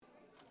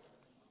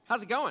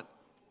How's it going?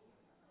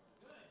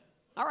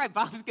 All right,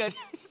 Bob's good.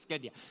 It's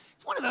good, yeah.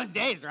 It's one of those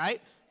days,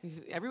 right?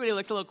 Everybody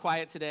looks a little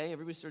quiet today.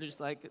 Everybody's sort of just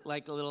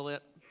like a little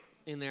bit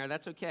in there.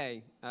 That's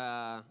okay.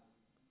 I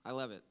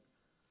love it.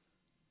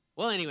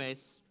 Well,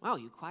 anyways, wow,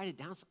 you quieted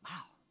down.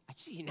 Wow.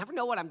 You never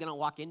know what I'm going to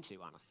walk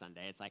into on a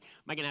Sunday. It's like,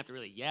 am I going to have to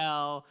really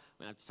yell?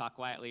 Am I going to have to talk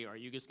quietly? Or are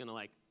you just going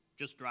to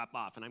just drop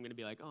off? And I'm going to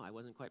be like, oh, I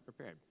wasn't quite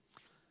prepared.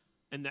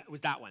 And that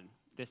was that one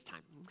this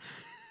time.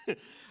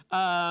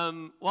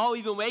 Well,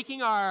 we've been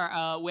making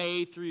our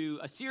way through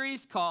a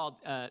series called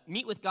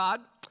Meet with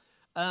God.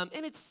 And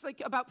it's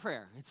like about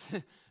prayer.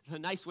 It's a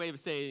nice way of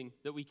saying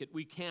that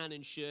we can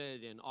and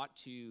should and ought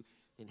to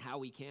and how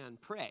we can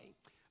pray.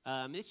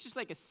 It's just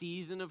like a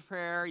season of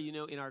prayer,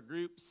 in our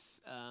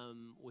groups,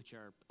 which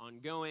are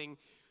ongoing.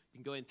 We've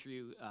been going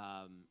through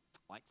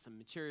some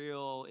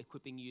material,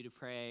 equipping you to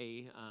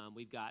pray.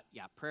 We've got,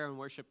 prayer and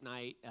worship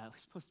night. It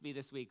was supposed to be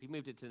this week. We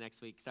moved it to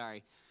next week.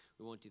 Sorry,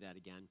 we won't do that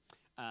again.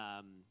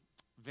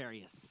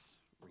 Various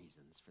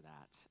reasons for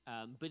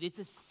that. But it's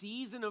a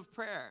season of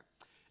prayer.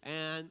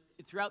 And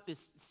throughout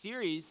this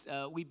series,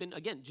 we've been,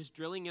 again, just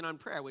drilling in on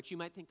prayer, which you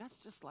might think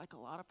that's just like a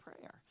lot of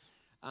prayer.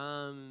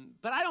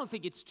 But I don't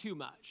think it's too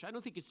much. I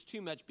don't think it's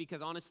too much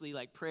because honestly,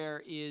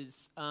 prayer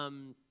is,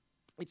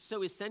 it's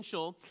so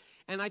essential.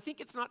 And I think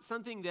it's not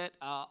something that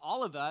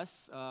all of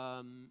us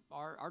are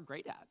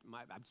great at.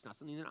 It's not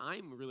something that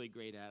I'm really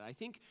great at. I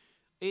think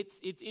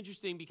it's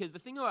interesting because the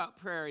thing about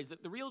prayer is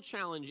that the real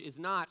challenge is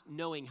not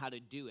knowing how to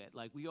do it.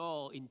 We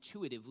all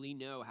intuitively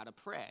know how to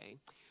pray.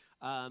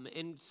 And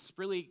it's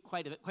really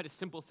quite a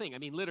simple thing. I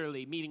mean,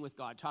 literally meeting with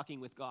God, talking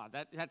with God.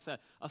 That's a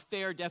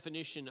fair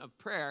definition of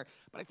prayer.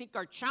 But I think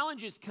our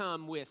challenges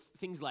come with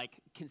things like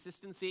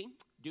consistency,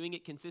 doing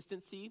it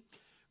consistency,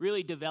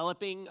 really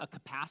developing a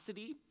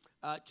capacity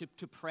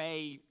to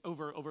pray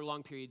over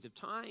long periods of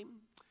time,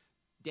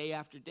 day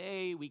after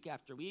day, week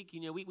after week.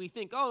 We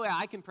think, oh, yeah,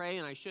 I can pray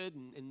and I should,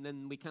 and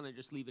then we kind of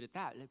just leave it at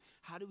that.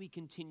 How do we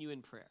continue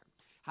in prayer?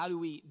 How do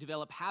we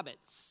develop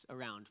habits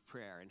around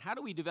prayer? And how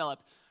do we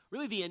develop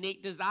really the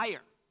innate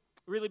desire,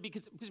 really,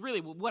 because really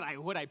what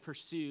I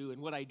pursue and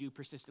what I do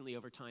persistently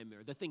over time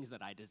are the things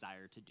that I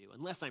desire to do.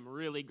 Unless I'm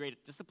really great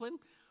at discipline,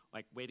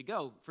 way to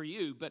go for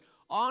you. But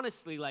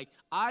honestly,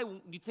 I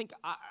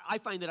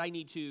find that I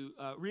need to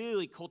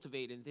really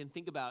cultivate and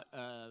think about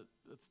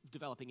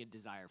developing a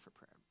desire for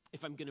prayer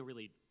if I'm going to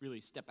really,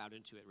 really step out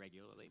into it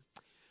regularly.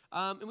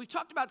 And we've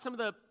talked about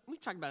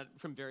it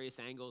from various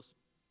angles.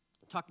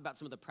 We've talked about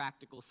some of the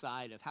practical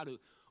side of how to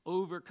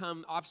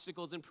overcome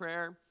obstacles in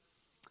prayer.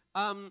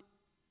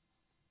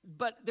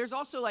 But there's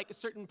also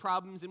certain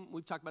problems, and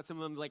we've talked about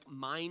some of them,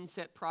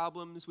 mindset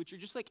problems, which are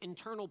just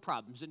internal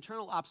problems,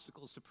 internal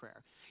obstacles to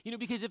prayer.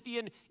 Because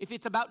if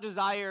it's about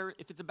desire,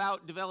 if it's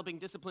about developing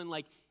discipline,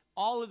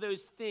 all of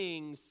those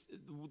things,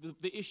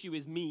 the issue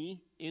is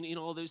me in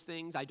all those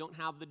things. I don't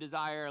have the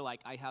desire.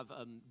 I have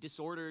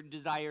disordered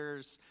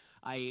desires.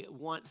 I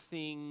want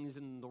things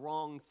and the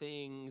wrong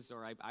things,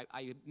 or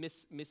I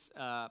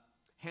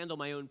handle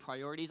my own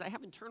priorities. I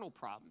have internal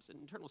problems, an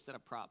internal set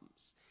of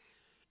problems.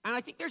 And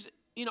I think there's,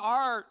 in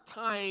our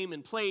time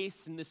and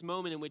place, in this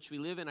moment in which we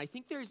live in, I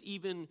think there's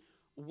even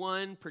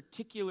one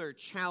particular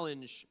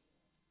challenge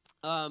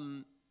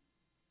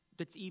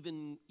that's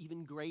even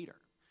greater.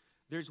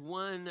 There's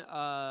one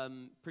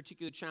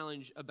particular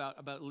challenge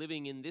about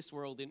living in this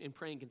world and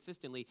praying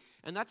consistently,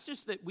 and that's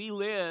just that we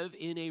live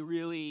in a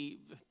really,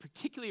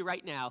 particularly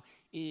right now,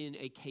 in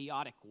a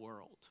chaotic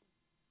world.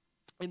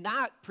 And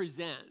that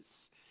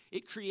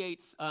it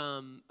creates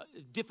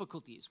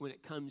difficulties when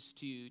it comes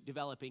to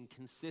developing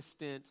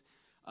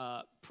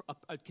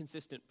a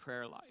consistent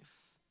prayer life.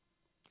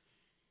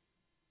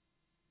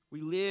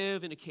 We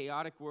live in a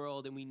chaotic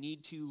world, and we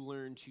need to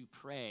learn to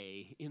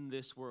pray in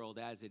this world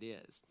as it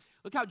is.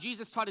 Look how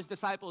Jesus taught his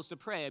disciples to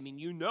pray. I mean,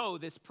 you know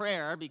this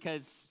prayer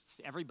because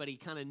everybody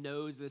kind of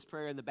knows this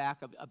prayer in the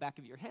back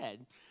of your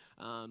head.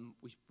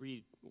 We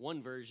read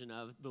one version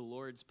of the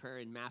Lord's Prayer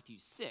in Matthew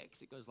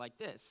 6. It goes like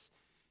this.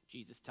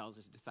 Jesus tells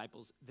his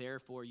disciples,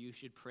 "Therefore you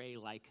should pray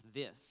like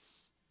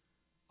this.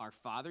 Our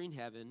Father in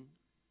heaven,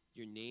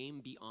 your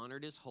name be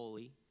honored as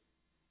holy,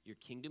 your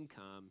kingdom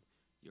come,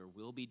 your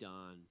will be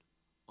done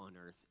on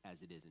earth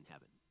as it is in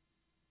heaven."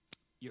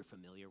 You're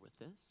familiar with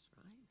this,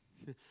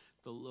 right?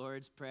 The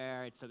Lord's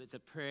Prayer, it's a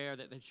prayer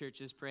that the church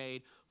has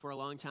prayed for a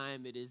long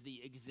time. It is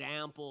the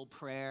example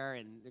prayer,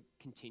 and it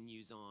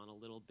continues on a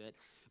little bit.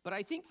 But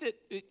I think that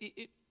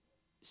it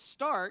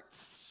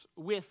starts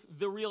with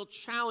the real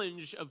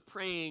challenge of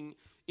praying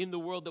in the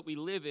world that we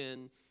live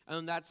in,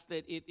 and that's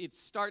that it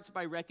starts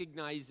by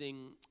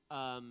recognizing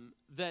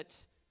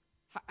that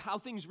how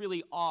things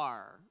really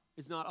are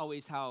is not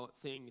always how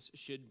things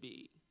should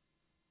be.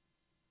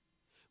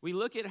 We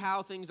look at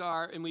how things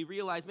are and we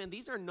realize, man,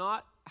 these are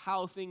not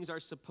how things are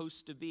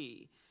supposed to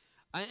be.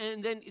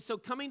 And then, so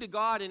coming to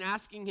God and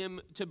asking him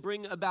to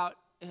bring about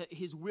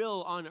his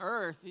will on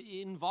earth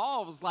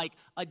involves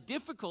a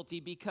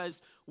difficulty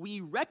because we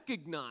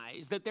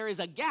recognize that there is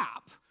a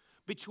gap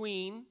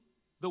between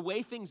the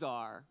way things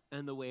are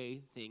and the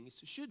way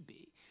things should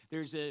be.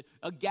 There's a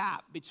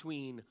gap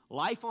between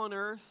life on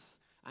earth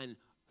and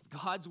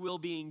God's will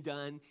being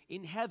done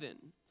in heaven.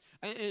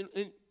 And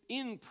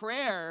in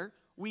prayer,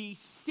 we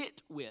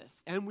sit with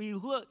and we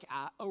look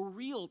at a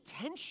real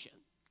tension.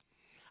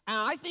 And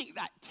I think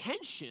that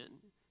tension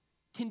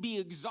can be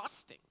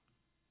exhausting.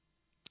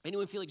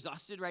 Anyone feel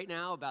exhausted right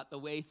now about the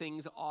way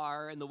things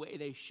are and the way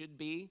they should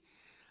be?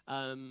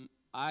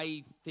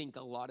 I think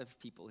a lot of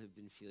people have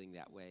been feeling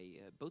that way,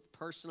 both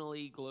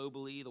personally,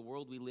 globally. The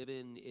world we live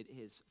in, it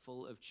is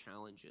full of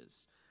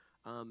challenges.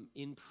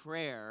 In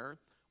prayer,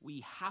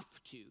 we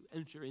have to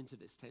enter into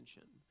this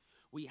tension.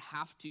 We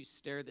have to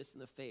stare this in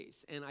the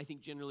face. And I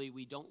think generally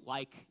we don't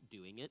like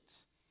doing it.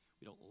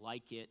 We don't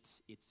like it.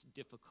 It's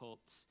difficult.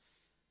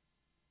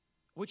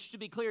 Which, to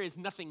be clear, is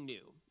nothing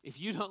new. If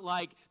you don't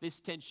like this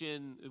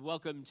tension,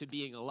 welcome to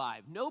being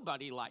alive.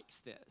 Nobody likes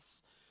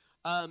this.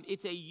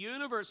 It's a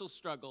universal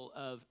struggle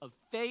of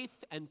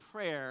faith and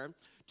prayer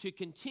to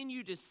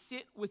continue to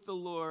sit with the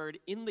Lord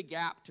in the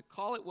gap, to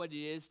call it what it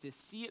is, to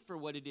see it for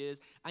what it is,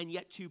 and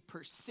yet to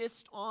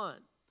persist on,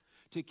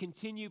 to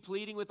continue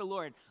pleading with the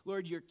Lord.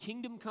 Lord, your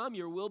kingdom come,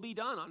 your will be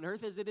done on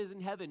earth as it is in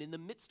heaven, in the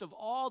midst of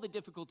all the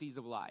difficulties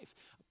of life,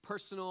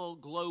 personal,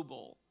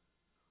 global.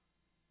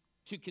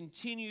 To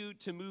continue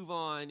to move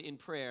on in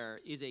prayer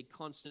is a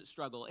constant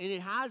struggle, and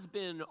it has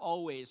been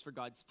always for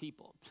God's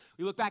people.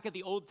 We look back at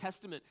the Old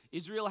Testament.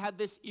 Israel had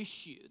this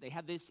issue. They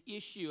had this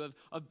issue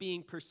of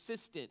being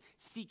persistent,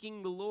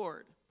 seeking the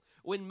Lord.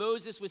 When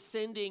Moses was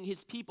sending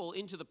his people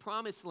into the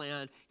promised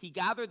land, he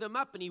gathered them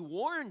up and he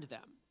warned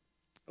them.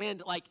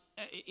 And like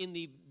in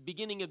the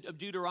beginning of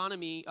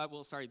Deuteronomy,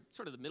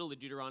 sort of the middle of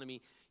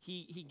Deuteronomy,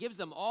 he gives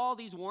them all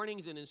these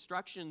warnings and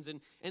instructions.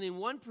 And in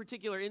one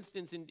particular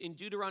instance in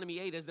Deuteronomy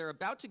 8, as they're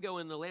about to go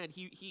in the land,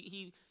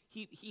 he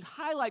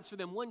highlights for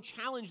them one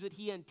challenge that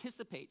he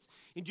anticipates.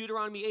 In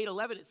Deuteronomy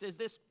 8:11, it says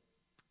this: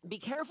 "Be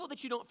careful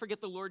that you don't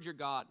forget the Lord your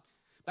God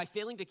by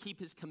failing to keep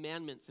his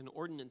commandments and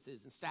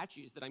ordinances and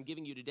statutes that I'm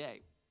giving you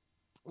today.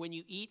 When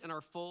you eat and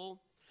are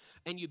full,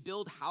 and you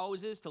build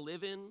houses to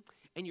live in,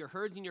 and your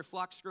herds and your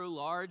flocks grow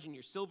large, and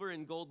your silver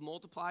and gold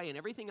multiply, and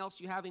everything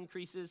else you have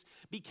increases,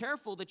 be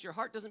careful that your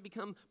heart doesn't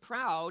become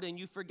proud, and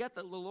you forget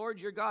that the Lord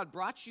your God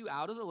brought you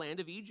out of the land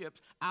of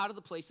Egypt, out of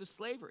the place of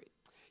slavery.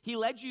 He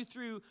led you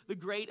through the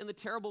great and the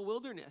terrible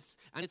wilderness,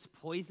 and its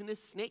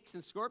poisonous snakes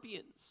and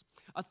scorpions,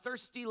 a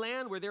thirsty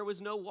land where there was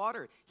no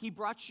water. He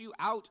brought you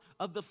out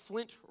of the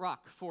flint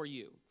rock for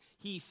you.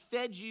 He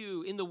fed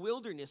you in the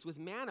wilderness with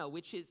manna,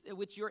 which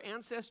your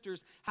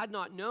ancestors had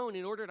not known,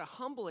 in order to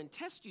humble and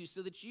test you,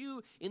 so that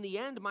you, in the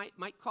end,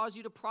 might cause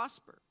you to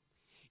prosper.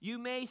 You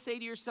may say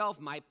to yourself,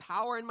 my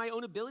power and my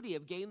own ability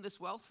have gained this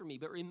wealth for me.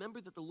 But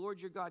remember that the Lord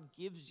your God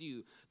gives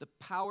you the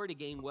power to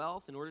gain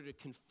wealth in order to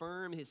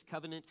confirm his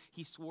covenant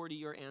he swore to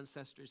your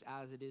ancestors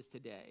as it is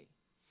today.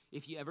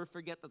 If you ever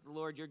forget the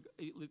Lord your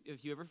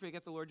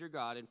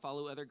God and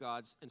follow other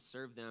gods and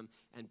serve them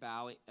and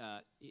bow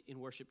in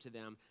worship to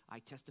them, I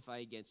testify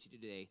against you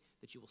today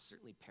that you will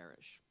certainly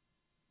perish."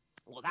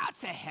 Well,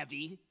 that's a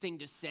heavy thing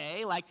to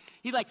say.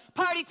 He's like,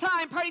 party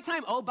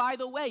time. Oh, by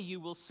the way, you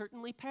will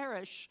certainly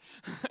perish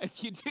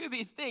if you do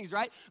these things,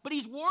 right? But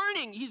he's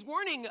warning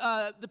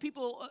the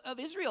people of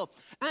Israel.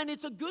 And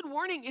it's a good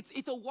warning.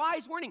 It's a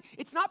wise warning.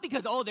 It's not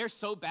because, they're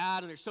so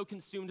bad and they're so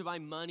consumed by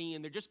money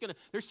and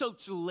they're so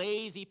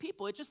lazy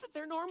people. It's just that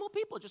they're normal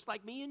people, just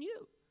like me and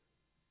you.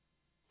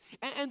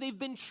 And they've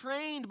been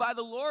trained by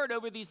the Lord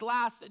over this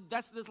last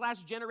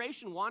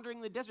generation wandering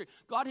in the desert.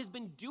 God has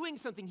been doing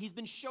something. He's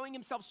been showing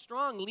himself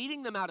strong,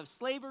 leading them out of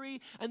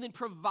slavery and then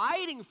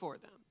providing for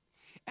them.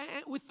 And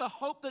with the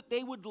hope that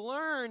they would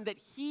learn that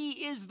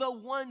he is the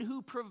one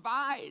who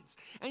provides.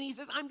 And he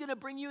says, I'm going to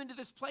bring you into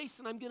this place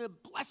and I'm going to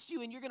bless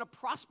you and you're going to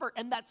prosper,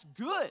 and that's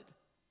good.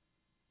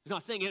 He's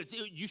not saying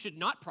you should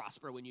not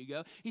prosper when you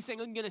go. He's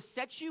saying, I'm going to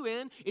set you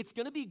in. It's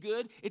going to be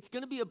good. It's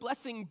going to be a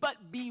blessing.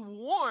 But be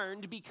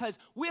warned, because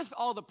with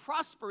all the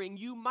prospering,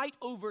 you might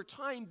over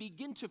time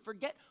begin to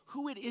forget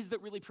who it is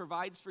that really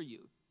provides for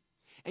you.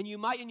 And you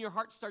might in your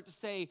heart start to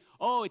say,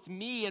 it's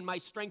me and my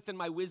strength and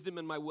my wisdom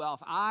and my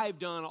wealth. I've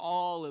done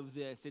all of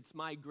this. It's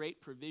my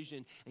great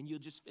provision. And you'll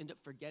just end up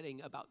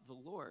forgetting about the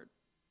Lord.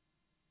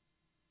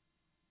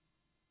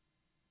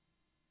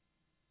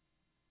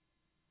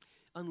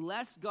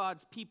 Unless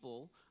God's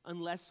people,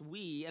 unless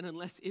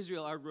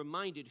Israel are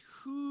reminded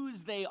whose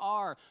they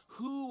are,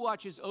 who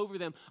watches over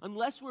them,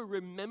 unless we're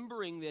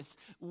remembering this,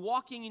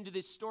 walking into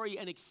this story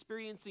and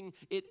experiencing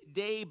it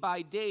day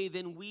by day,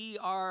 then we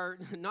are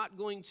not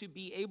going to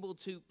be able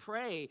to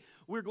pray.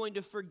 We're going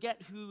to forget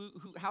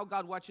how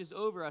God watches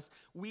over us.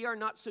 We are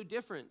not so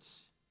different.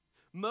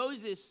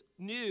 Moses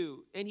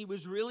knew, and he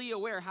was really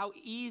aware how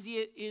easy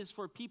it is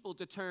for people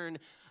to turn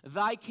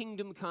thy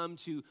kingdom come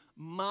to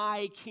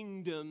my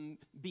kingdom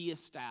be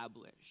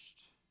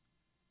established.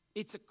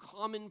 It's a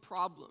common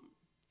problem.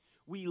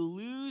 We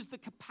lose the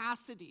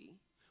capacity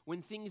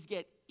when things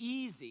get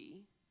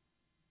easy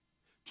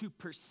to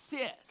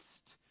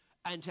persist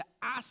and to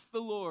ask the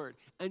Lord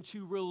and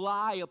to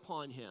rely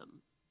upon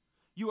him.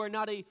 You are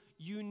not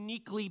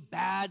uniquely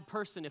bad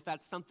person if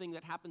that's something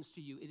that happens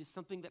to you. It is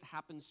something that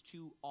happens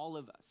to all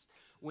of us.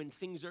 When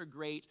things are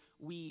great,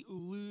 we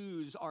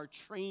lose our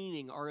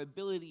training, our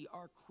ability,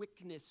 our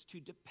quickness to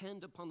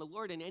depend upon the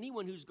Lord. And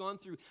anyone who's gone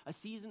through a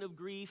season of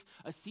grief,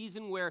 a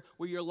season where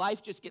your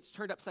life just gets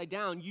turned upside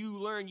down, you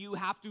learn you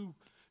have to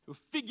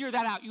figure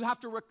that out. You have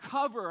to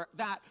recover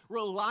that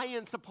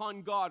reliance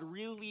upon God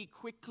really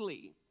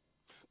quickly.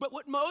 But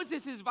what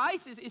Moses'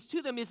 advice is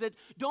to them is that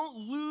don't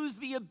lose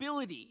the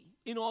ability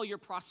in all your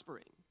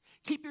prospering.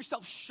 Keep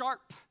yourself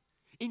sharp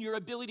in your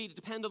ability to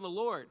depend on the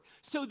Lord,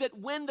 so that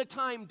when the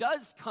time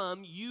does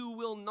come, you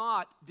will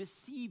not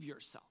deceive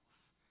yourself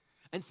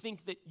and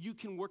think that you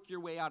can work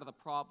your way out of the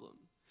problem.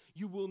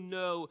 You will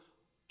know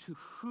to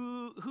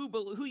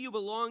who you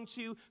belong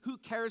to, who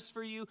cares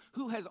for you,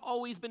 who has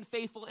always been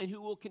faithful, and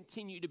who will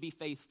continue to be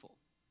faithful.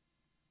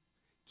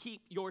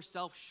 Keep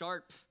yourself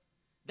sharp.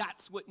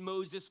 That's what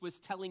Moses was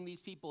telling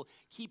these people.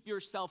 Keep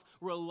yourself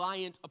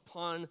reliant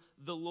upon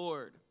the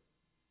Lord.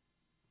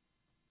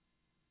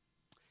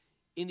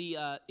 In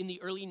the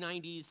early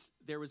 90s,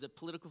 there was a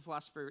political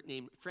philosopher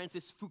named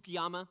Francis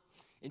Fukuyama,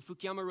 and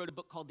Fukuyama wrote a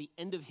book called The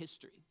End of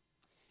History.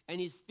 And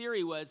his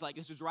theory was,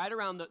 this was right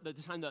around the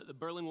time the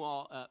Berlin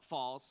Wall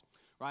falls,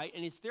 right?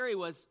 And his theory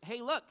was,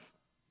 hey, look,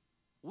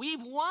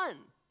 we've won.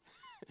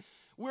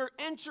 We're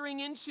entering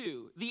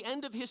into the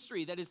end of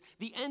history. That is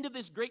the end of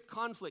this great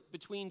conflict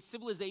between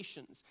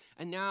civilizations.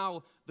 And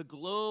now the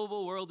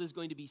global world is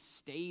going to be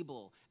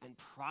stable and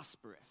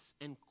prosperous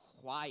and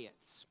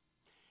quiet.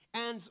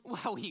 And,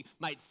 well, we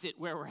might sit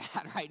where we're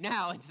at right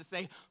now and just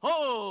say,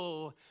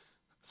 oh,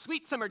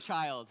 sweet summer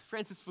child,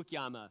 Francis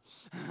Fukuyama.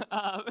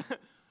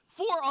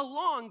 For a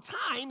long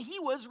time, he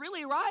was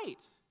really right.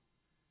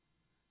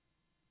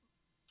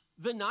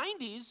 The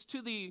 90s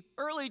to the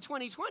early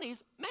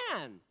 2020s,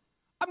 man.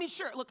 I mean,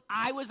 sure, look,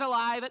 I was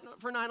alive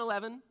for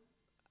 9/11.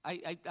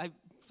 I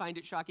find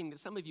it shocking that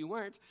some of you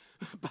weren't,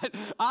 but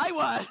I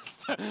was,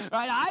 right?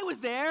 I was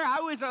there.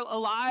 I was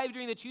alive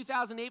during the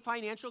 2008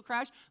 financial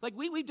crash.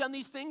 We've done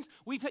these things.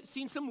 We've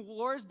seen some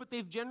wars, but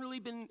they've generally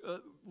been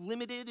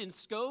limited in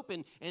scope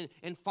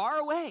and far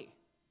away.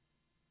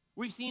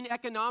 We've seen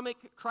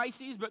economic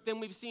crises, but then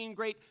we've seen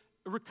great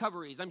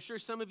recoveries. I'm sure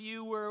some of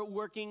you were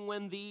working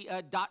when the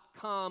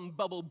dot-com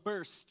bubble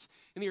burst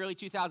in the early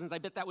 2000s. I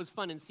bet that was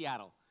fun in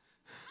Seattle.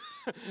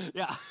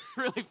 Yeah,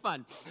 really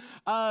fun.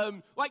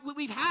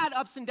 We've had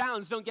ups and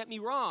downs, don't get me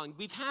wrong.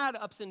 We've had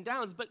ups and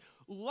downs, but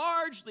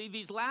largely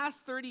these last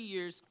 30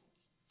 years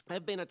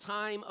have been a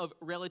time of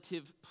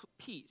relative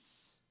peace.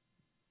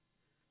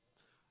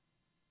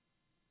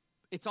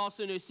 It's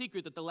also no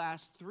secret that the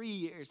last 3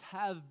 years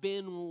have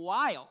been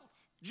wild.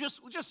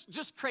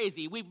 Just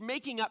crazy. We're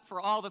making up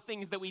for all the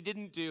things that we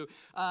didn't do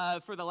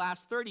for the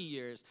last 30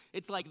 years.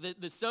 It's like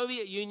the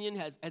Soviet Union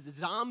has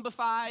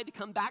zombified,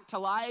 come back to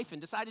life, and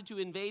decided to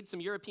invade some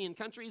European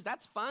countries.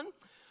 That's fun.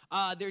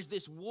 There's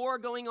this war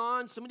going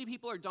on. So many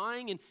people are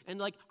dying.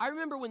 And I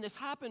remember when this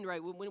happened,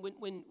 right,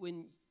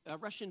 when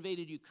Russia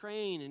invaded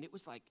Ukraine, and it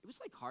was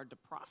hard to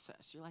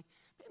process. You're like,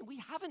 man, we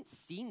haven't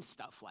seen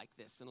stuff like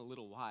this in a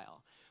little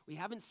while. We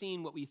haven't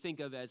seen what we think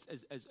of as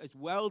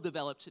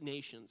well-developed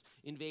nations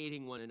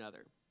invading one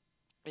another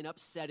and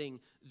upsetting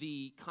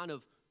the kind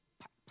of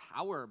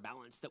power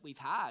balance that we've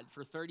had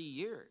for 30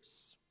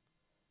 years.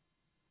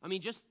 I mean,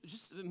 just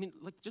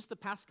the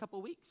past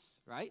couple weeks,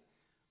 right?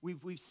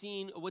 We've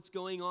seen what's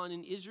going on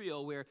in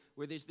Israel, where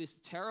there's this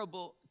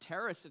terrible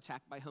terrorist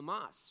attack by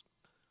Hamas.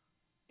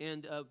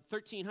 And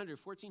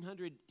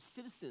 1,400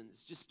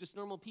 citizens, just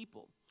normal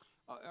people,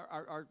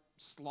 are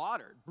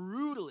slaughtered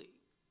brutally.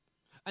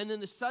 And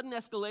then the sudden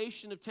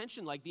escalation of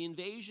tension, like the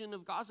invasion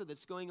of Gaza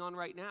that's going on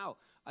right now.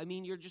 I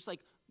mean, you're just like,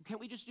 can't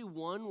we just do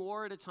one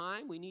war at a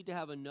time? We need to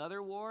have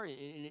another war.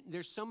 And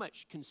there's so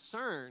much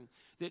concern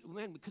that,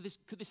 man, could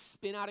this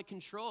spin out of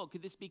control?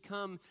 Could this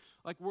become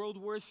like World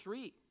War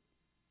III?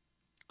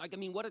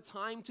 What a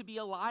time to be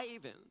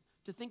alive in,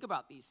 to think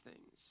about these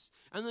things.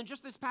 And then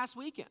just this past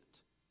weekend,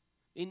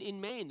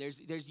 in Maine,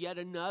 there's yet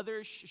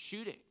another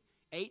shooting.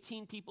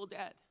 18 people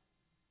dead.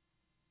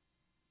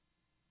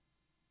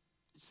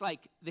 It's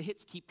like the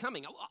hits keep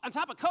coming. On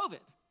top of COVID,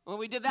 when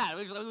we did that,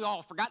 we've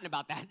all forgotten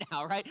about that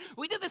now, right?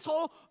 We did this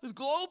whole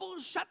global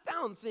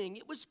shutdown thing.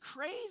 It was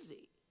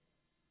crazy.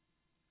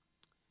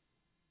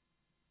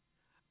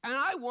 And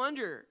I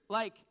wonder,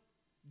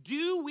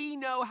 do we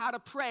know how to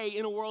pray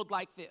in a world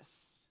like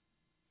this?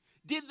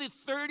 Did the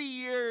 30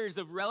 years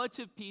of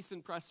relative peace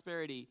and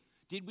prosperity,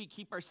 did we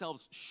keep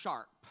ourselves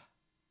sharp?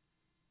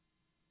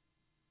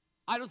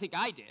 I don't think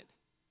I did.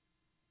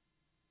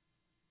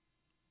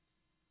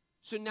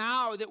 So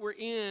now that we're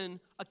in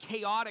a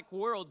chaotic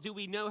world, do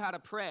we know how to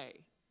pray?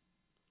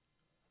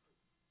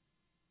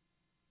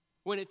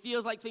 When it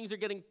feels like things are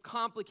getting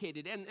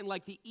complicated and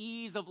like the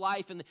ease of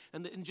life and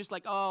just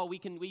like,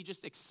 we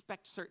just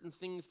expect certain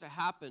things to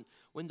happen.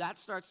 When that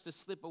starts to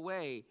slip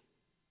away,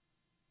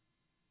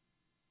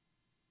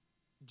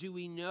 do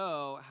we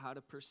know how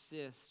to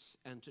persist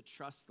and to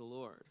trust the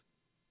Lord?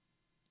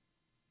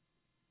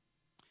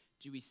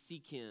 Do we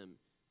seek Him?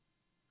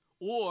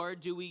 Or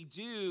do we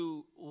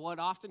do what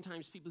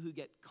oftentimes people who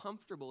get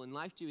comfortable in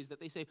life do, is that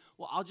they say,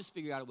 well, I'll just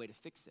figure out a way to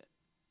fix it.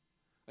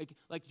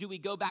 Like, do we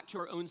go back to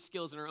our own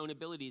skills and our own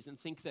abilities and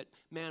think that,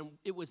 man,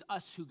 it was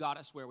us who got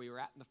us where we were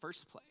at in the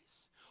first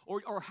place?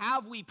 Or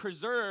have we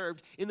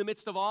preserved, in the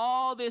midst of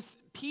all this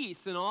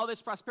peace and all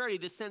this prosperity,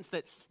 this sense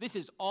that this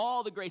is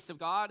all the grace of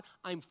God,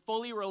 I'm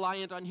fully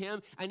reliant on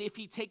him, and if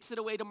he takes it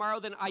away tomorrow,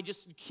 then I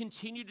just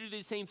continue to do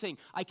the same thing.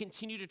 I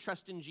continue to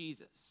trust in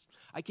Jesus.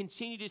 I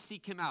continue to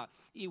seek him out.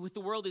 With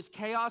the world is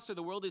chaos or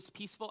the world is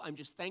peaceful, I'm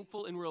just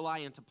thankful and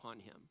reliant upon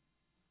him.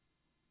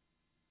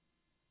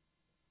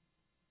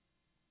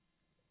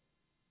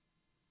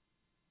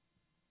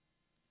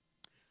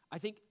 I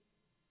think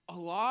a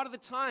lot of the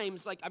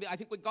times, I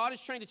think what God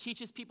is trying to teach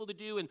his people to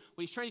do and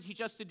what he's trying to teach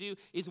us to do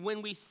is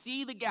when we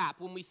see the gap,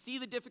 when we see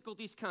the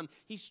difficulties come,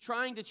 he's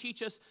trying to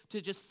teach us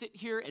to just sit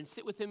here and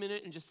sit with him in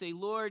it and just say,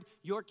 Lord,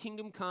 your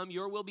kingdom come,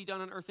 your will be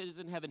done on earth as it is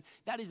in heaven.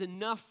 That is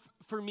enough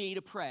for me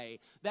to pray.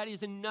 That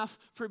is enough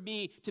for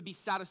me to be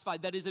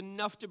satisfied. That is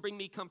enough to bring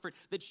me comfort,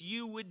 that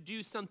you would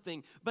do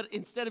something. But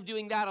instead of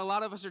doing that, a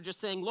lot of us are just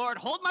saying, Lord,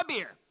 hold my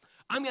beer.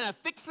 I'm going to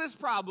fix this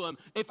problem.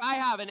 If I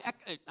have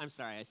I'm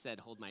sorry, I said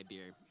hold my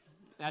beer.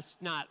 That's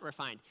not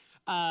refined.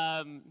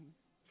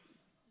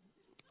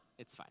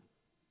 It's fine.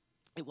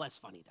 It was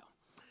funny,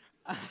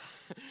 though.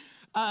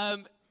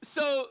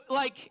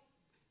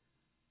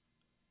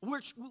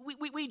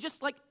 We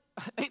just like,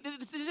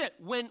 this is it.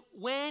 When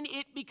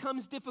it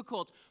becomes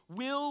difficult,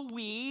 will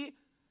we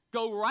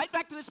go right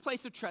back to this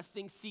place of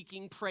trusting,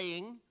 seeking,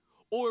 praying,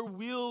 or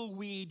will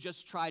we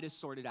just try to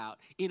sort it out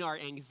in our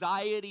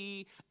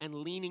anxiety and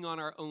leaning on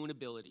our own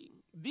ability?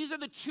 These are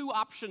the two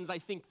options I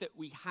think that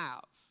we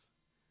have.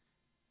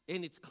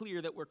 And it's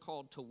clear that we're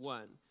called to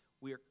one.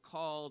 We are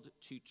called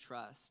to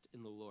trust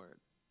in the Lord.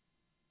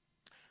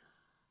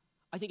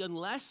 I think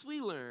unless we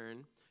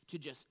learn to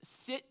just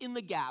sit in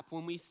the gap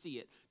when we see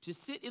it, to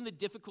sit in the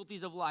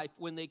difficulties of life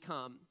when they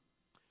come,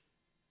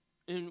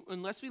 and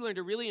unless we learn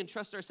to really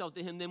entrust ourselves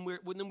to him, then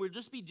we'll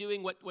just be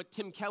doing what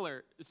Tim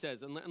Keller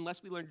says,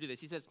 unless we learn to do this.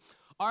 He says,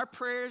 our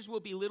prayers will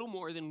be little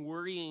more than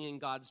worrying in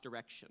God's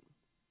direction.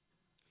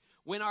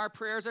 When our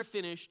prayers are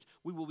finished,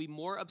 we will be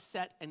more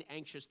upset and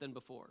anxious than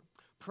before.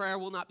 Prayer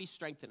will not be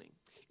strengthening.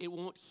 It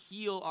won't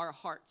heal our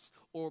hearts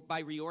or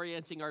by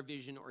reorienting our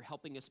vision or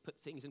helping us put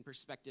things in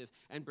perspective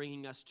and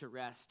bringing us to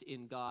rest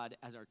in God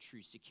as our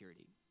true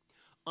security.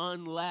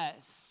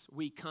 Unless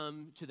we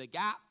come to the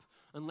gap,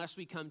 unless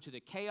we come to the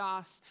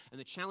chaos and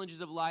the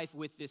challenges of life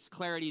with this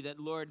clarity that,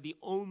 Lord, the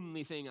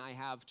only thing I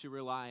have to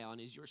rely on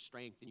is your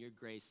strength and your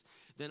grace,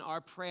 then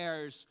our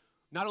prayers,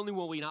 not only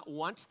will we not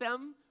want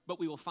them, but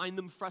we will find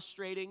them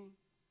frustrating,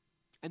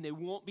 and they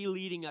won't be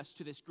leading us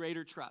to this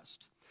greater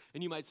trust.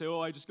 And you might say,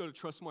 I just got to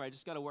trust more. I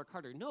just got to work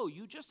harder. No,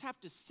 you just have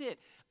to sit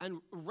and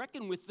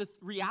reckon with the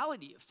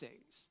reality of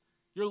things.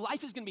 Your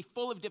life is going to be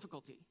full of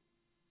difficulty,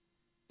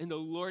 and the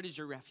Lord is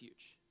your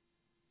refuge.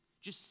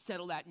 Just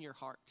settle that in your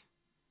heart.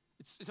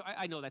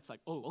 I know that's like,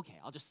 okay,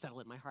 I'll just settle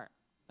it in my heart.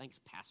 Thanks,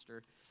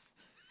 Pastor.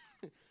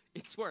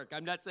 It's work.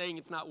 I'm not saying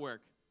it's not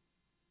work.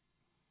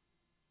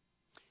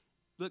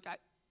 Look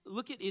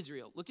at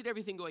Israel. Look at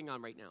everything going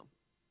on right now.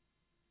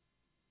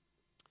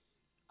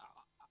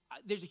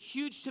 There's a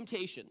huge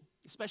temptation,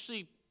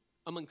 especially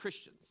among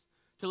Christians,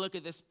 to look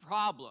at this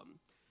problem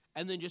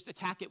and then just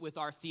attack it with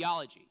our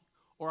theology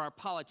or our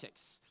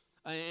politics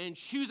and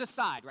choose a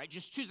side, right?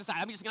 Just choose a side.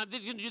 I'm just going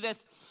to do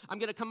this. I'm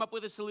going to come up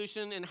with a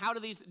solution. And how do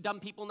these dumb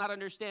people not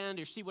understand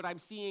or see what I'm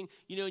seeing?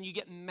 And you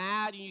get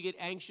mad and you get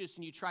anxious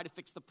and you try to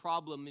fix the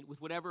problem with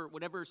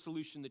whatever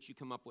solution that you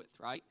come up with,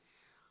 right?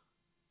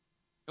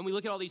 And we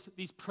look at all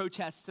these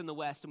protests in the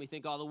West and we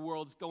think, the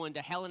world's going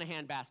to hell in a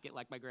handbasket,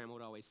 like my grandma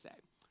would always say.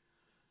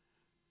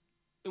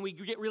 And we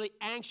get really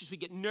anxious. We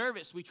get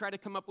nervous. We try to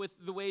come up with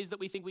the ways that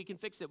we think we can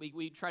fix it.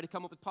 We try to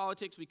come up with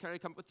politics. We try to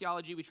come up with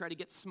theology. We try to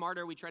get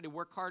smarter. We try to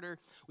work harder.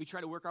 We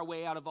try to work our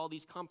way out of all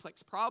these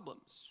complex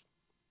problems.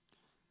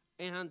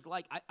 And,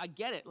 I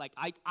get it.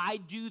 I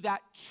do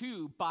that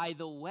too, by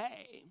the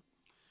way.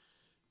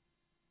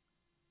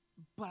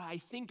 But I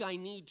think I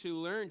need to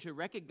learn to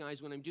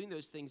recognize when I'm doing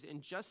those things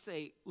and just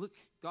say, look,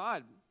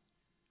 God,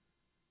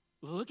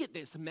 look at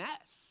this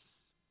mess.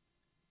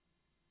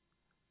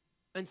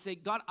 And say,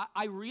 God,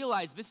 I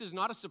realize this is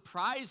not a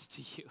surprise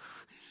to you.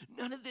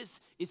 None of this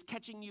is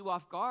catching you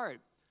off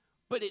guard.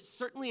 But it's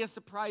certainly a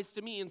surprise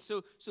to me. And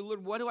so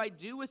Lord, what do I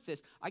do with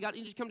this? I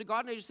need to come to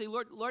God and I just say,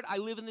 Lord, I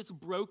live in this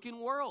broken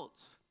world.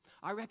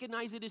 I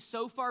recognize it is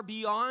so far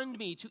beyond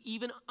me to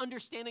even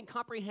understand and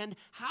comprehend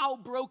how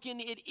broken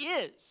it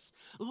is,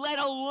 let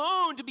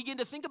alone to begin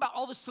to think about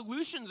all the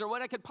solutions or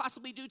what I could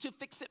possibly do to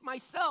fix it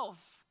myself.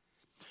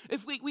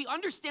 If we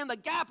understand the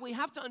gap, we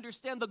have to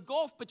understand the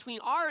gulf between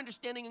our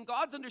understanding and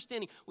God's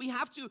understanding. We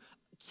have to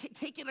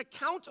take in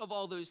account of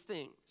all those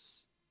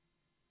things.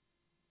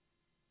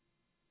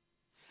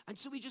 And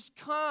so we just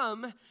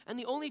come, and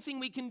the only thing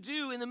we can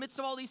do in the midst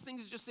of all these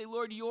things is just say,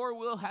 Lord, your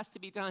will has to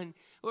be done.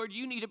 Lord,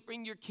 you need to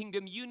bring your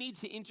kingdom. You need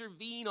to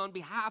intervene on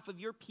behalf of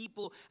your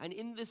people and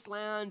in this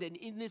land and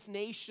in this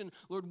nation.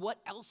 Lord, what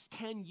else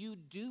can you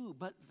do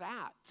but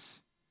that?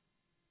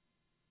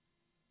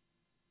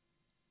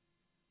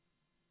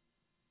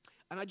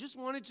 And I just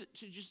wanted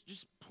to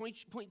just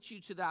point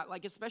you to that,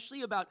 like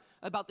especially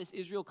about this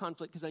Israel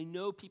conflict, because I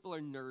know people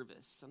are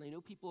nervous, and I know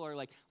people are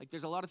like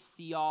there's a lot of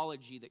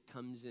theology that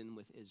comes in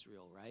with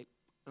Israel, right?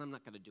 And I'm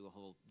not going to do a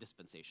whole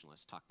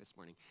dispensationalist talk this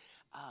morning.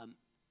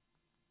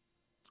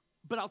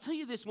 But I'll tell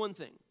you this one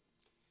thing.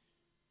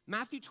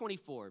 Matthew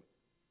 24,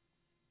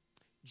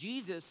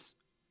 Jesus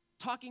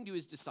talking to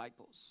his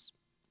disciples,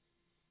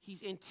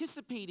 he's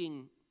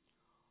anticipating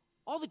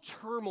all the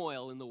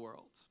turmoil in the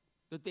world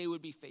that they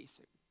would be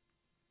facing.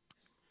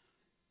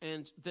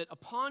 And that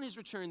upon his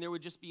return, there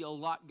would just be a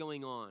lot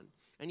going on.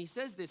 And he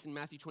says this in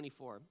Matthew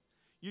 24.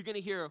 You're going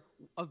to hear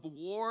of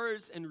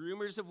wars and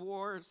rumors of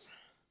wars.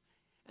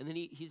 And then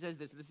he says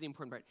this is the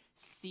important part.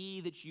 See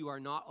that you are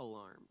not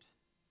alarmed,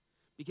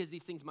 because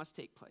these things must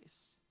take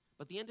place.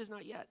 But the end is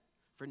not yet.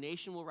 For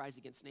nation will rise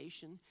against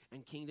nation,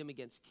 and kingdom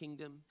against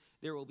kingdom.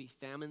 There will be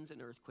famines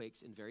and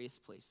earthquakes in various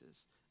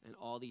places, and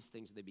all these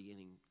things are the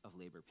beginning of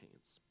labor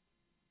pains.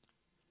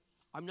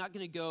 I'm not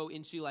going to go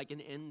into like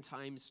an end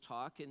times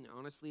talk, and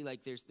honestly,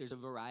 like there's a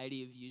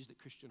variety of views that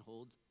Christians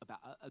hold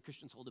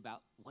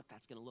about what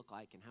that's going to look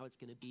like and how it's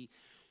going to be.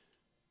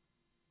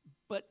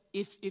 But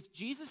if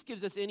Jesus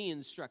gives us any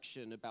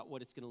instruction about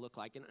what it's going to look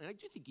like, and I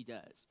do think he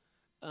does,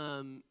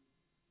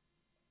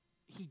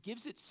 he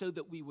gives it so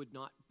that we would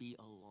not be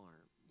alarmed.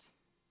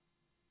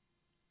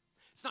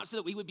 It's not so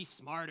that we would be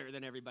smarter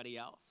than everybody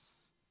else,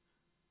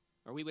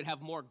 or we would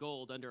have more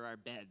gold under our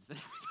beds than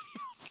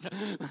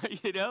everybody else.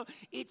 You know,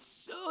 it's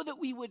so that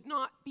we would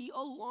not be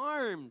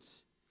alarmed,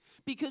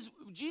 because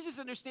Jesus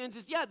understands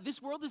this. Yeah,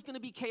 this world is going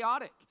to be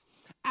chaotic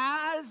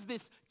as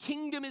this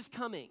kingdom is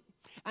coming,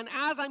 and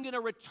as I'm going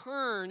to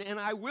return, and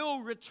I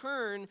will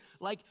return,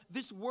 like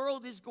this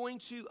world is going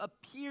to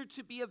appear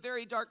to be a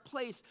very dark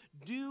place.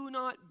 Do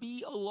not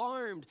be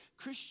alarmed,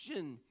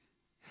 Christian.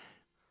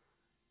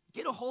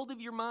 Get a hold of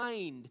your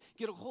mind.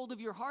 Get a hold of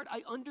your heart.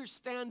 I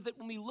understand that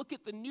when we look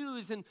at the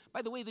news, and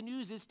by the way, the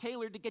news is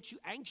tailored to get you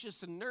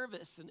anxious and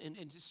nervous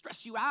and to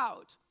stress you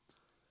out.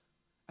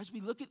 As we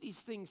look at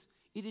these things,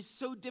 it is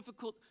so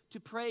difficult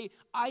to pray.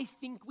 I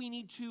think we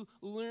need to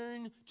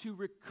learn to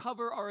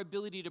recover our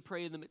ability to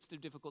pray in the midst of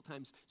difficult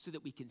times so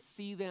that we can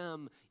see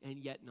them and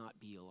yet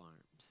not be alarmed.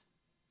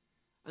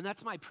 And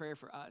that's my prayer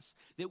for us,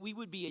 that we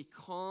would be a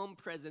calm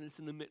presence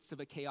in the midst of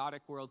a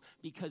chaotic world,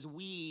 because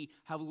we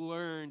have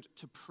learned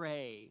to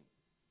pray.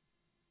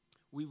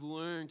 We've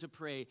learned to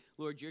pray,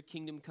 Lord, your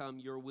kingdom come,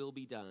 your will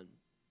be done.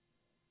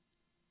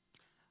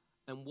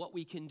 And what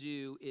we can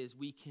do is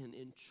we can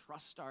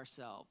entrust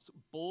ourselves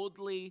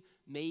boldly,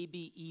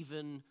 maybe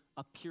even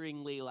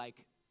appearingly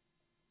like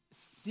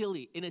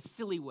silly, in a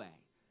silly way.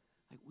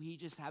 Like we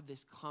just have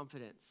this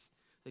confidence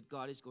that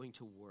God is going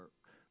to work.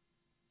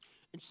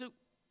 And so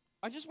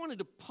I just wanted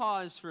to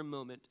pause for a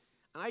moment,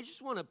 and I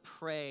just want to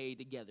pray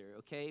together,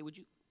 okay?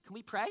 Can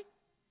we pray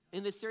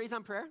in this series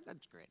on prayer?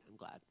 That's great. I'm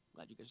glad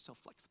you guys are so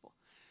flexible.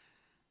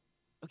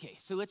 Okay,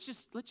 so let's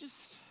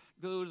just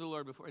go to the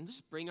Lord before and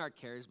just bring our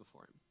cares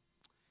before him.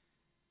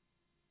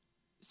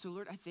 So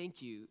Lord, I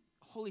thank you.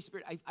 Holy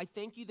Spirit, I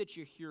thank you that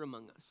you're here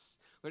among us.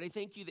 Lord, I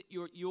thank you that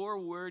your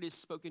word is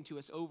spoken to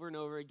us over and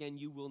over again.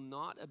 You will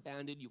not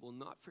abandon. You will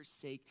not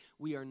forsake.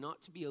 We are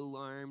not to be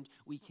alarmed.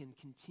 We can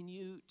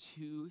continue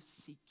to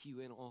seek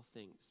you in all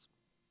things.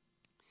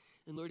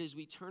 And Lord, as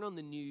we turn on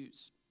the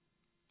news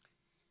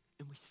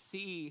and we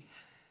see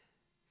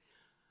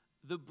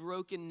the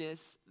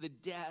brokenness, the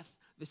death,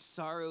 the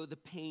sorrow, the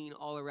pain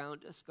all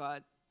around us,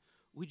 God,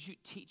 would you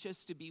teach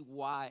us to be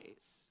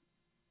wise,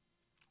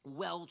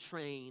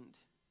 well-trained,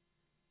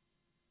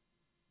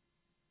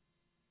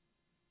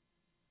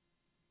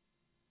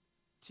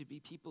 to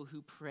be people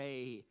who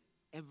pray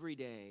every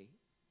day,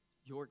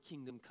 your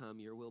kingdom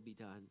come, your will be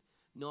done.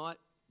 Not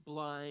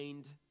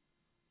blind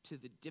to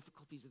the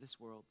difficulties of this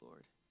world,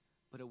 Lord,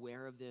 but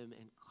aware of them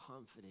and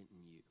confident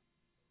in you.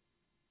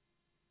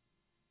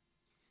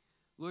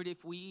 Lord,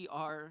 if we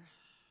are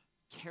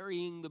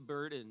carrying the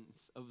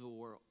burdens of the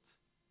world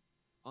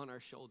on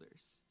our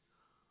shoulders,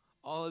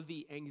 all of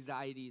the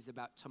anxieties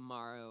about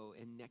tomorrow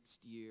and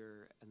next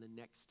year and the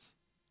next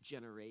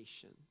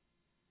generation,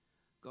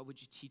 God,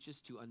 would you teach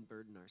us to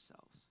unburden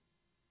ourselves?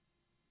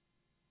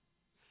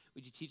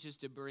 Would you teach us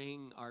to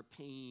bring our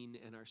pain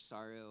and our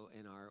sorrow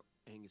and our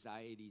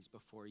anxieties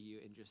before you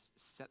and just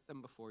set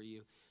them before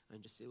you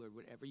and just say, Lord,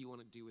 whatever you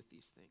want to do with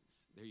these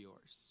things, they're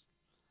yours.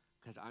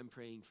 Because I'm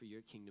praying for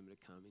your kingdom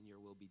to come and your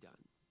will be done.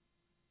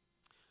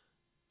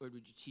 Lord,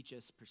 would you teach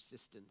us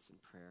persistence in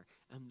prayer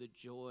and the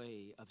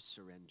joy of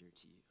surrender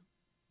to you,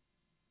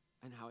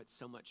 and how it's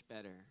so much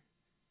better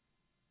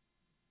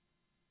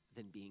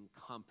than being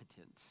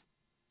competent.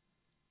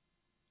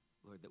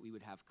 Lord, that we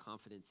would have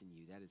confidence in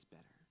you. That is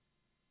better.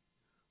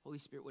 Holy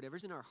Spirit,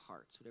 whatever's in our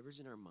hearts, whatever's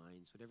in our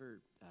minds,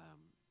 whatever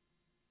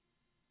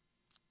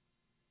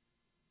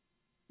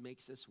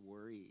makes us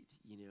worried,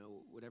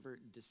 whatever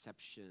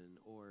deception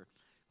or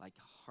like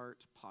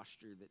heart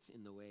posture that's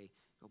in the way,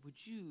 God,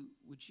 would you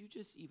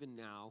just even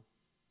now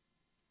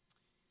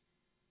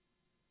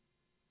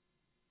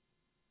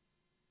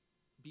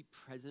be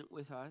present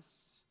with us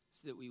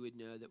so that we would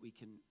know that we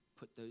can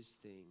put those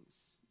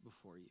things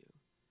before you?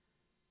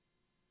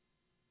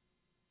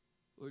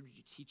 Lord, would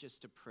you teach us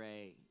to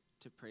pray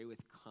with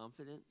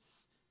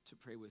confidence, to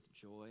pray with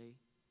joy?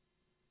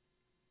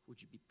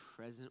 Would you be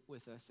present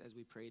with us as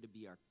we pray, to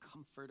be our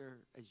comforter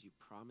as you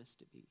promised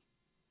to be?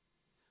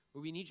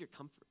 Lord, we need your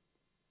comfort.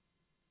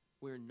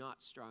 We're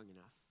not strong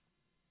enough.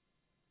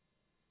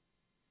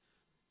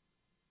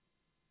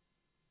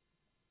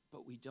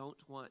 But we don't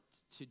want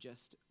to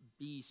just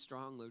be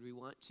strong, Lord. We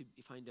want to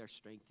find our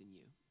strength in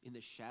you, in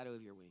the shadow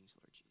of your wings,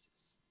 Lord Jesus.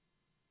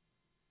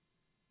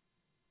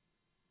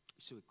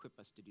 So equip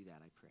us to do that,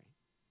 I pray.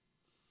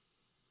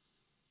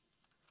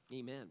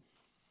 Amen.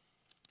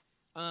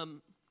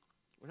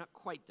 We're not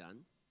quite done.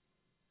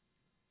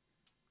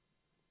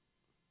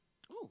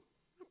 Oh,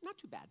 not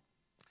too bad.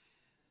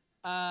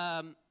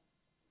 I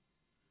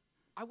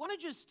want to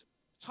just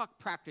talk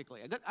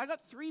practically. I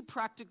got 3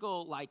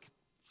 practical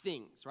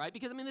things, right?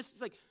 Because this is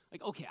like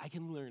okay, I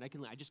can learn.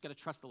 I just got to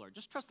trust the Lord.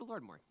 Just trust the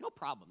Lord more. No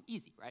problem.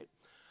 Easy, right?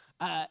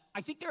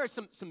 I think there are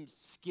some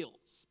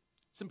skills,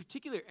 some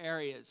particular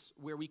areas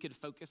where we could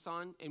focus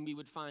on, and we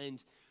would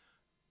find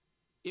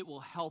it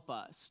will help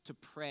us to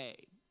pray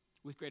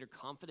with greater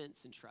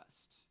confidence and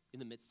trust in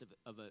the midst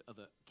of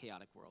a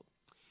chaotic world.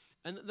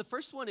 And the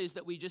first one is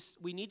that we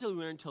need to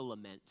learn to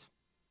lament.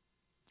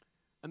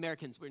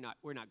 Americans, we're not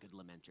good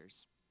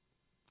lamenters.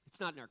 It's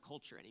not in our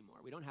culture anymore.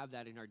 We don't have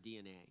that in our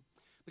DNA.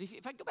 But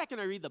if I go back and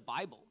I read the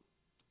Bible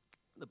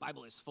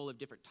is full of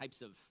different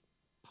types of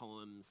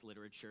poems,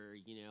 literature,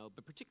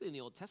 but particularly in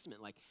the Old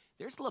Testament,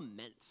 there's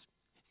lament.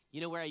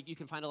 You know where you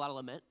can find a lot of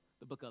lament?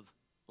 The book of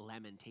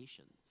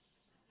Lamentations.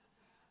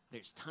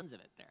 There's tons of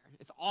it there.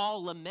 It's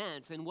all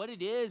laments. And what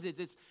it is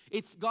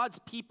it's God's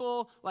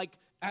people,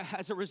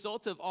 as a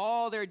result of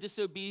all their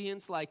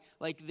disobedience,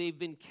 they've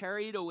been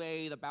carried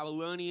away. The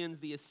Babylonians,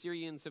 the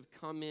Assyrians have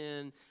come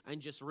in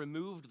and just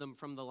removed them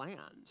from the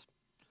land.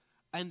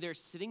 And they're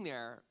sitting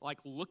there,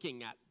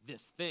 looking at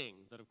this thing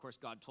that, of course,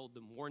 God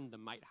warned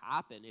them might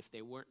happen if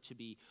they weren't to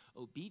be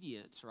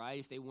obedient, right?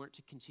 If they weren't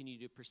to continue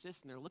to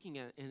persist. And they're looking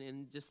at it,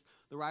 and just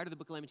the writer of the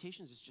book of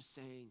Lamentations is just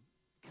saying,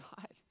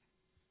 God,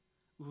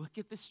 look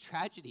at this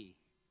tragedy.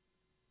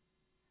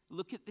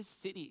 Look at this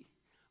city.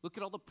 Look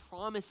at all the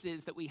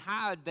promises that we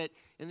had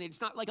and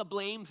it's not like a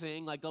blame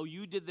thing, oh,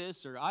 you did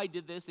this or I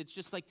did this. It's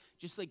just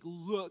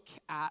look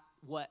at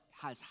what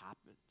has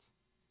happened.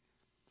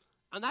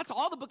 And that's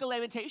all the book of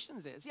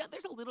Lamentations is. Yeah,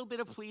 there's a little bit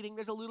of pleading,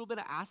 there's a little bit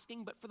of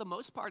asking, but for the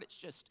most part, it's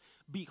just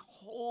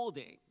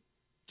beholding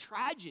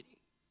tragedy.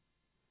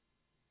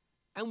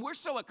 And we're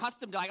so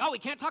accustomed to we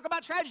can't talk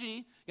about tragedy.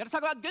 You got to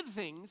talk about good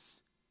things.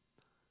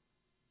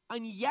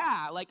 And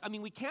yeah,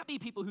 we can't be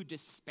people who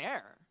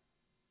despair.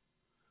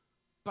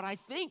 But I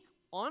think,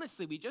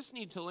 honestly, we just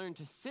need to learn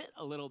to sit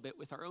a little bit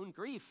with our own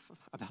grief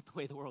about the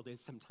way the world is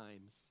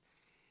sometimes.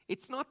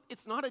 It's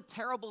not a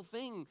terrible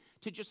thing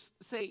to just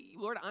say,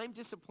 Lord, I'm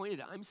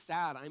disappointed, I'm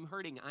sad, I'm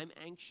hurting, I'm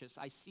anxious,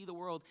 I see the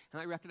world,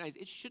 and I recognize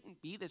it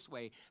shouldn't be this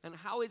way. And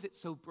how is it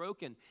so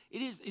broken?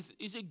 It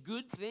is a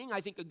good thing,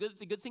 I think, the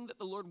good thing that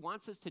the Lord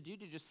wants us to do,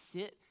 to just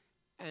sit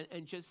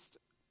and just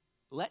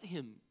let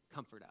him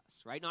comfort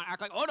us, right? Not act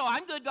like, oh no,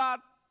 I'm good, God.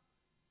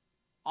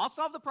 I'll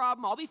solve the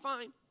problem, I'll be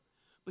fine.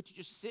 But to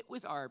just sit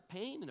with our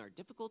pain and our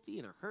difficulty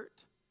and our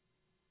hurt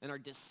and our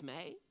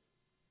dismay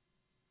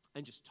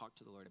and just talk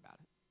to the Lord about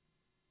it.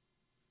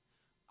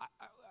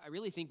 I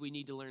really think we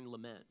need to learn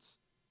lament.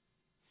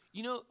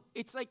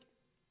 It's like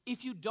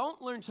if you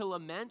don't learn to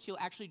lament, you'll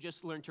actually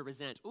just learn to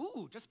resent.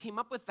 Ooh, just came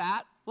up with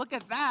that. Look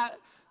at that.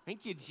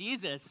 Thank you,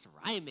 Jesus.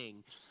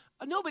 Rhyming.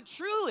 No, but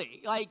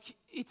truly,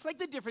 it's like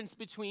the difference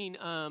between,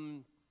 wow,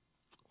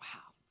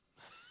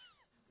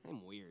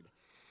 I'm weird.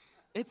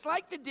 It's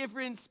like the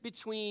difference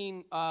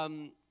between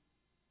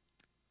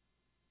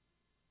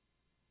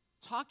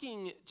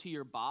talking to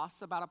your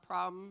boss about a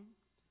problem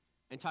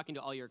and talking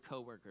to all your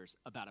coworkers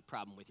about a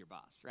problem with your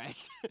boss, right?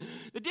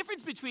 The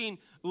difference between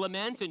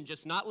lament and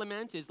just not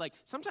lament is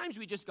sometimes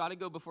we just got to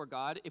go before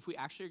God if we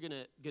actually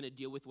are gonna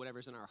deal with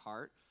whatever's in our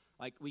heart.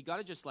 We got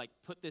to just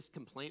put this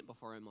complaint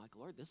before him,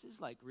 Lord, this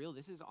is real.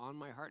 This is on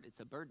my heart.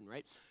 It's a burden,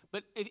 right?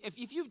 But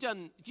if you've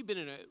been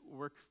in a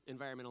work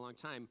environment a long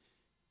time,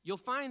 you'll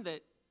find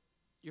that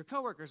your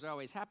coworkers are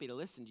always happy to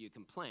listen to you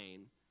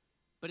complain,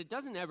 but it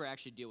doesn't ever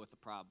actually deal with the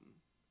problem,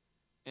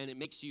 and it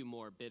makes you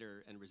more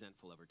bitter and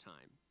resentful over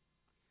time.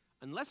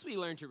 Unless we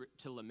learn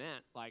to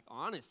lament,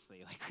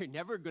 honestly, you're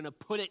never going to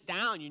put it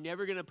down. You're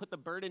never going to put the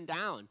burden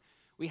down.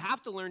 We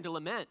have to learn to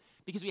lament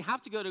because we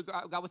have to go to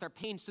God with our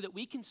pain so that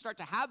we can start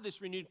to have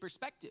this renewed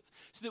perspective,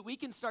 so that we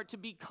can start to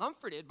be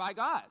comforted by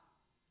God.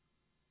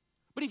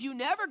 But if you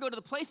never go to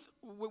the place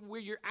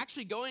where you're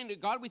actually going to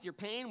God with your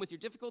pain, with your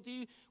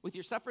difficulty, with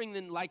your suffering,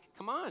 then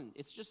come on,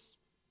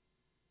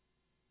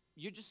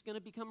 you're just going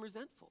to become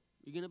resentful.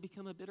 You're going to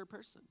become a bitter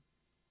person.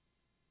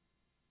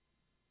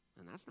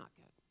 And that's not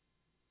good.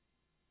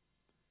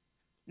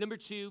 Number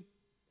two,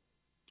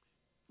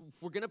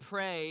 if we're going to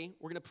pray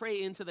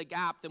into the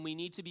gap, then we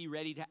need to be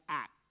ready to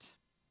act.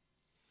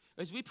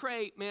 As we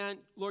pray, man,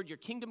 Lord, your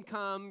kingdom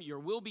come, your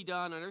will be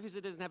done on earth as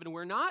it is in heaven.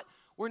 We're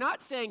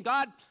not saying,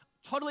 God,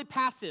 totally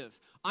passive.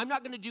 I'm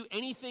not going to do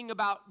anything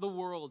about the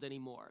world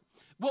anymore.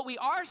 What we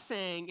are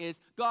saying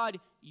is, God,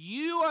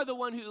 you are the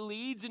one who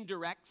leads and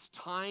directs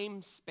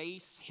time,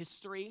 space,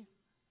 history.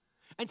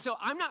 And so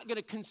I'm not going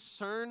to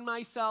concern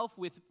myself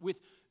with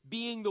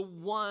being the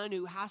one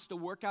who has to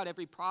work out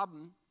every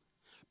problem.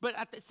 But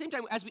at the same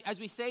time, as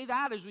we say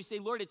that, as we say,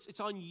 Lord, it's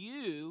on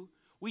you,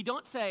 we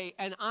don't say,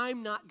 and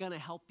I'm not going to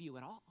help you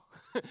at all.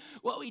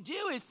 What we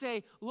do is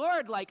say,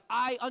 Lord, like,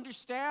 I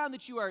understand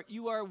that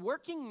you are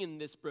working in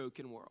this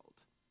broken world.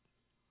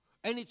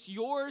 And it's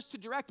yours to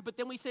direct. But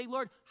then we say,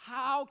 Lord,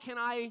 how can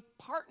I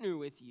partner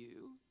with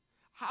you?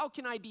 How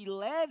can I be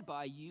led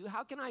by you?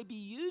 How can I be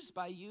used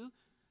by you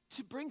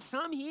to bring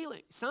some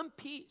healing, some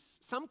peace,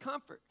 some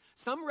comfort,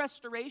 some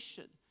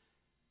restoration?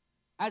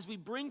 As we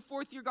bring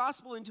forth your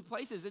gospel into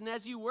places and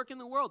as you work in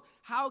the world,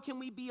 how can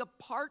we be a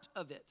part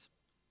of it?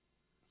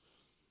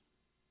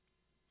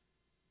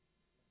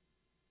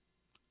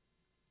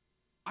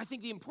 I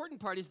think the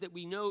important part is that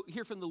we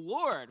hear from the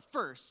Lord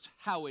first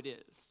how it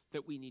is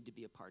that we need to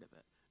be a part of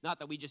it. Not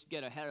that we just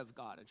get ahead of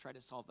God and try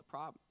to solve the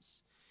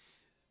problems.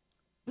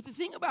 But the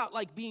thing about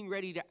like being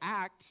ready to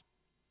act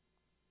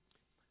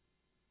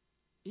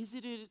is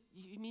it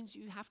means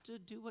you have to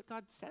do what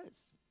God says.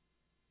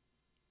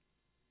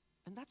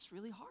 And that's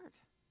really hard.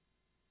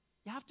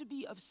 You have to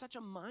be of such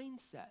a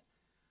mindset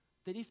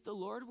that if the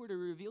Lord were to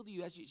reveal to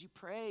you as you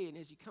pray and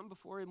as you come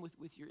before him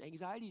with your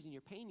anxieties and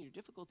your pain and your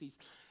difficulties,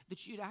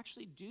 that you'd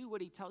actually do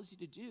what he tells you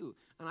to do.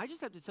 And I just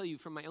have to tell you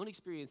from my own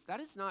experience,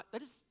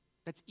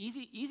 that's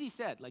easy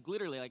said. Like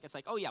literally, like it's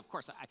like, oh yeah, of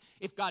course,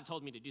 if God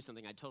told me to do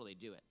something, I'd totally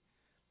do it.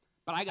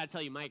 But I got to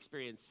tell you, my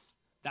experience,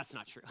 that's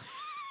not true.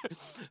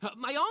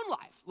 My own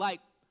life, like,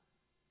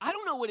 I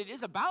don't know what it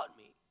is about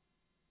me.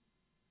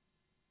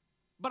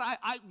 But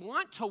I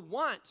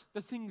want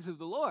the things of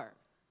the Lord.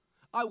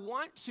 I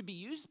want to be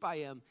used by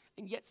him.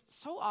 And yet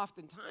so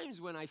oftentimes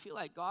when I feel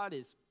like God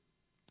is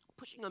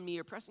pushing on me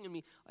or pressing on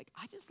me,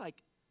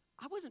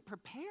 I wasn't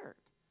prepared.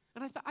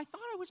 And I thought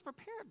I was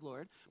prepared,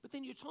 Lord. But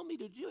then you told me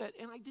to do it,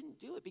 and I didn't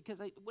do it because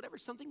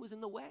something was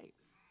in the way.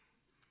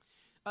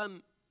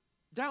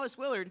 Dallas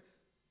Willard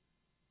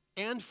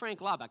and Frank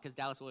Laubach, because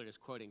Dallas Willard is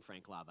quoting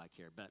Frank Laubach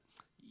here, but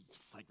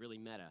it's like really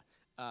meta,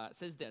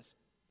 says this: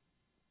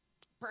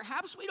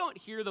 perhaps we don't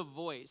hear the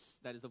voice,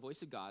 that is the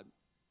voice of God,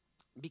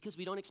 because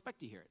we don't expect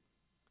to hear it.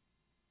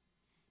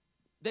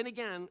 Then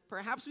again,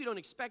 perhaps we don't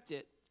expect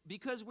it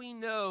because we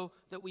know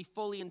that we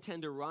fully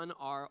intend to run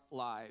our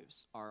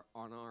lives on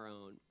our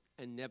own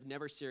and have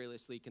never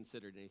seriously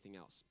considered anything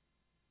else.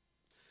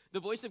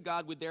 The voice of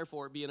God would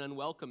therefore be an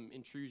unwelcome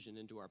intrusion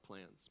into our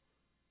plans.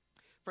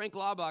 Frank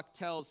Laubach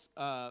tells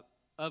of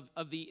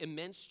the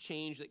immense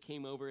change that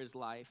came over his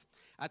life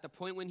at the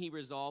point when he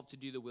resolved to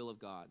do the will of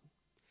God.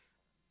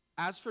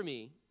 As for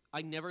me,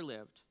 I never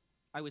lived.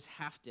 I was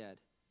half dead.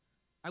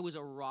 I was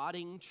a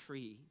rotting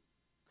tree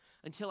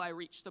until I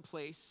reached the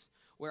place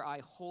where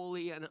I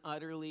wholly and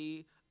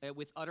utterly,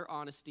 with utter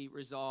honesty,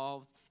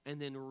 resolved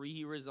and then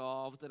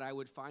re-resolved that I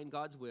would find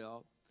God's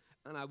will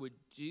and I would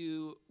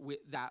do with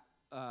that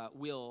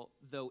will,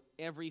 though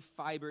every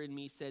fiber in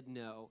me said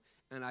no,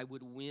 and I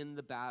would win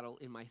the battle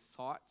in my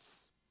thoughts.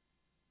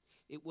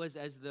 It was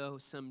as though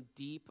some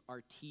deep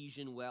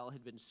artesian well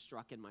had been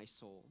struck in my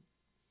soul.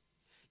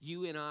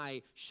 You and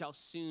I shall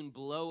soon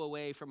blow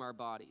away from our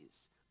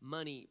bodies.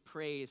 Money,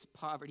 praise,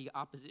 poverty,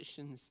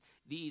 oppositions,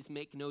 these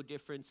make no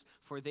difference,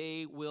 for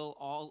they will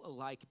all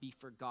alike be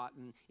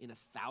forgotten in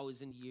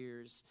 1,000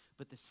 years.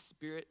 But the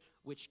spirit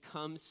which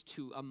comes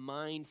to a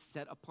mind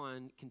set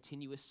upon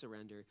continuous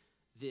surrender,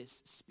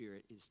 this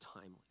spirit is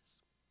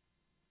timeless.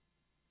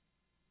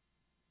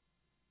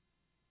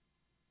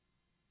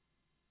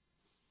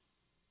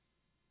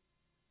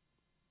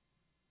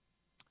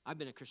 I've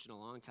been a Christian a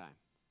long time.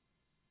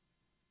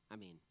 I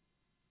mean,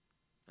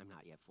 I'm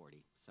not yet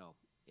 40, so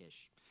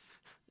ish.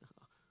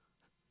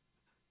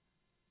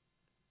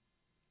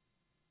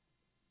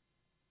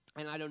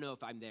 And I don't know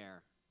if I'm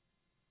there,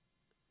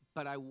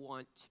 but I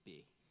want to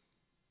be.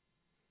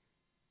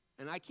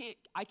 And I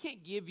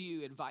can't give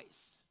you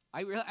advice.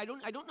 I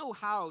don't know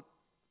how,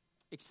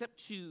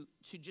 except to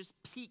just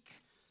peek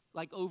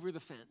like over the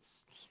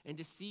fence and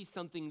to see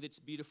something that's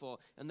beautiful,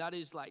 and that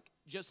is like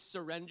just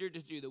surrender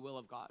to do the will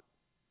of God.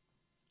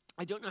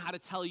 I don't know how to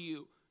tell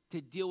you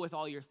to deal with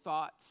all your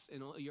thoughts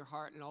and all your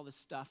heart and all this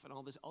stuff and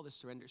all this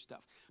surrender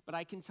stuff. But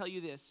I can tell you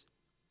this: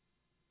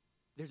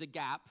 there's a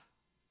gap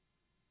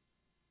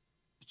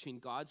between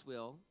God's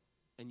will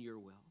and your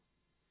will.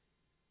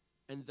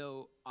 And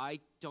though I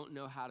don't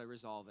know how to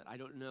resolve it, I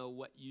don't know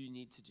what you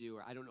need to do,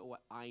 or I don't know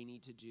what I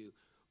need to do,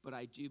 but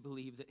I do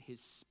believe that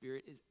his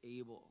Spirit is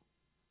able.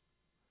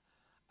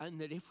 And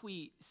that if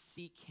we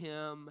seek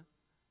him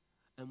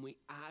and we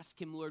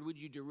ask him, Lord, would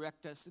you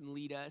direct us and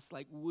lead us?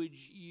 Like, would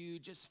you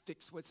just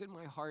fix what's in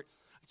my heart?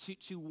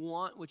 to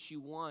want what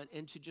you want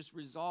and to just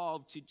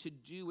resolve to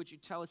do what you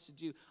tell us to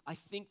do, I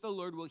think the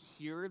Lord will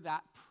hear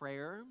that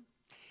prayer.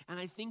 And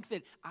I think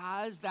that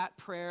as that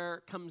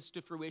prayer comes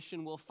to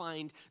fruition, we'll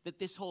find that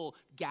this whole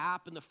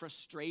gap and the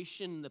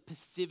frustration, the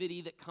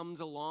passivity that comes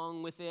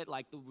along with it,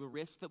 like the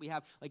risk that we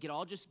have, like it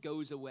all just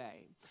goes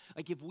away.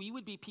 Like if we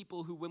would be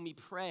people who, when we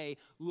pray,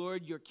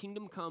 Lord, your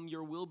kingdom come,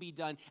 your will be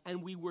done,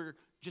 and we were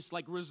just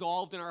like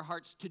resolved in our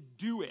hearts to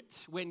do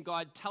it when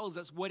God tells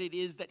us what it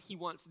is that he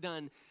wants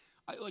done,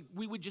 like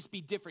we would just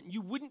be different.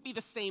 You wouldn't be the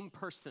same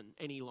person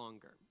any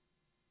longer.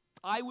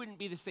 I wouldn't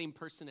be the same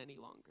person any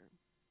longer.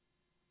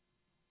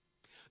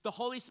 The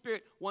Holy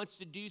Spirit wants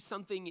to do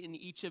something in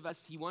each of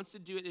us. He wants to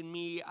do it in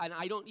me, and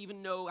I don't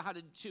even know how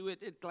to do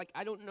it.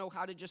 I don't know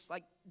how to just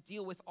like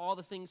deal with all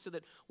the things so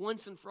that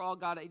once and for all,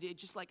 God,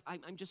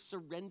 I'm just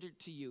surrendered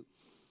to you.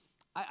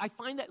 I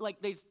find that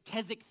like there's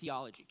Keswick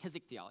theology,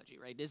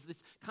 right? There's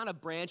this kind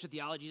of branch of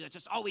theology that's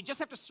just, we just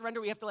have to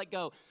surrender, we have to let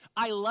go.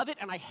 I love it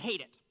and I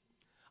hate it.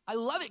 I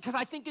love it because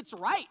I think it's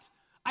right.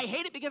 I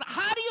hate it because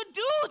how do you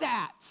do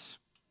that?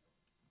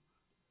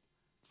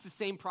 It's the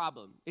same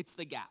problem. It's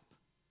the gap.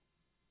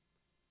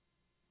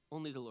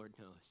 Only the Lord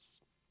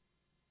knows.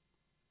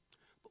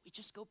 But we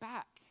just go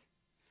back.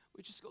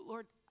 We just go,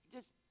 Lord,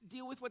 just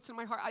deal with what's in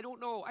my heart. I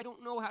don't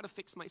know how to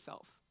fix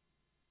myself.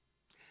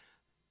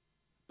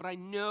 But I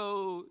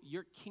know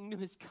your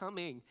kingdom is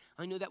coming.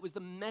 I know that was the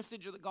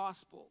message of the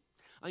gospel.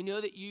 I know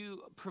that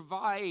you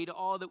provide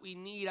all that we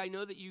need. I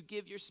know that you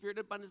give your Spirit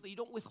abundantly. You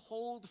don't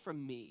withhold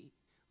from me.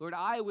 Lord,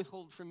 I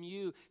withhold from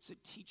you, so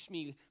teach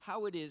me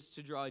how it is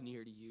to draw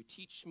near to you.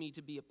 Teach me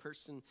to be a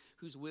person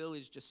whose will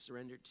is just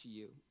surrendered to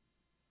you.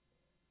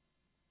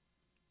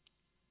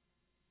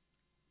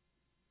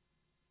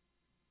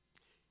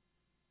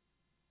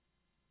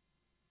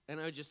 And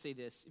I would just say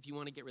this, if you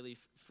want to get really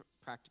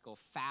practical,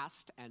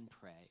 fast and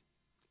pray.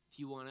 If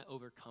you want to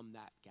overcome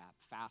that gap,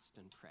 fast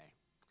and pray.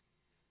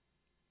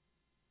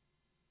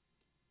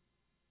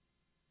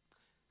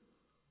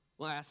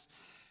 Last,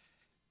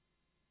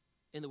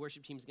 and the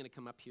worship team is going to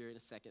come up here in a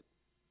second.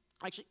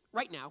 Actually,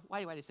 right now.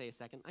 Why did I say a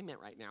second? I meant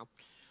right now.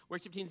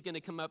 Worship team is going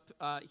to come up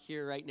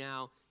here right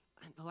now.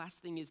 And the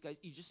last thing is, guys,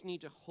 you just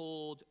need to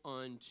hold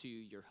on to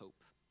your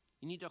hope.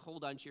 You need to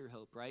hold on to your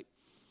hope, right?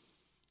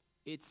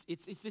 It's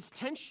this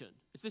tension.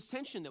 It's this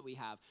tension that we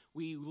have.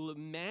 We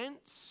lament.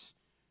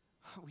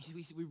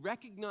 We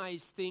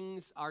recognize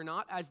things are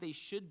not as they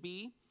should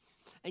be.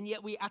 And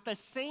yet we, at the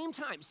same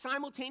time,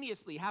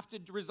 simultaneously have to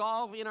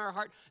resolve in our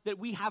heart that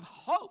we have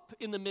hope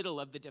in the middle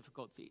of the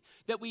difficulty,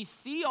 that we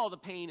see all the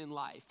pain in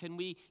life and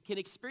we can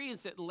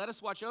experience it and let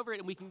us watch over it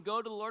and we can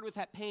go to the Lord with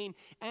that pain,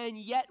 and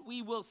yet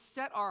we will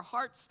set our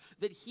hearts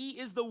that he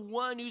is the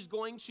one who's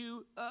going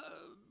to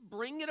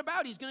bring it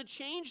about. He's going to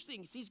change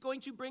things. He's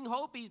going to bring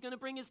hope. He's going to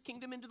bring his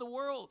kingdom into the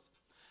world.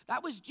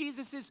 That was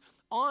Jesus'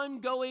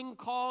 ongoing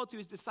call to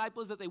his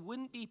disciples, that they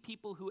wouldn't be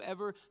people who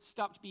ever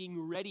stopped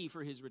being ready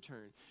for his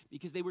return,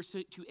 because they were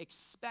to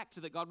expect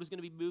that God was going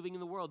to be moving in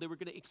the world. They were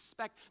going to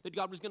expect that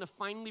God was going to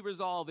finally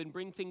resolve and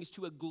bring things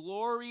to a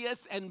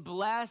glorious and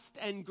blessed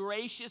and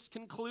gracious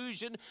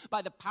conclusion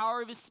by the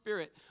power of his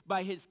Spirit,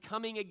 by his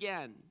coming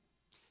again.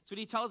 That's what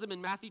he tells them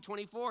in Matthew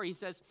 24. He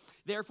says,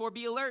 "Therefore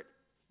be alert.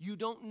 You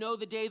don't know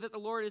the day that the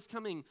Lord is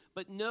coming,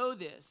 but know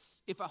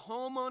this. If a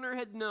homeowner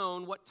had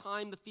known what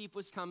time the thief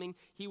was coming,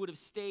 he would have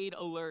stayed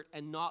alert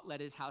and not let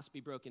his house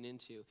be broken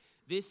into.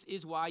 This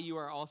is why you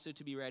are also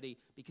to be ready,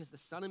 because the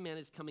Son of Man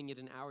is coming at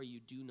an hour you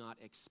do not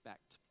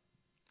expect."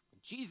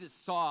 Jesus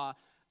saw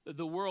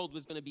the world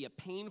was going to be a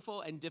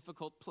painful and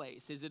difficult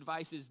place. His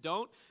advice is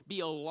don't be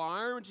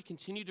alarmed,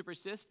 continue to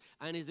persist,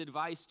 and his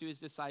advice to his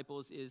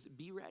disciples is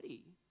be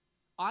ready.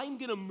 I'm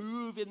going to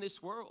move in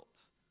this world.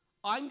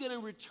 I'm going to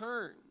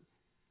return.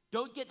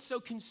 Don't get so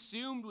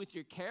consumed with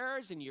your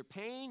cares and your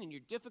pain and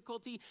your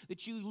difficulty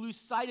that you lose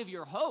sight of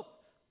your hope.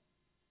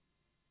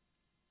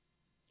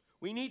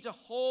 We need to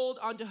hold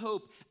on to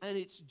hope, and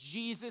it's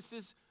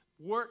Jesus'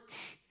 work,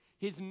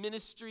 his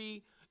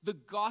ministry. The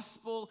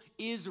gospel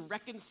is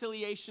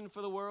reconciliation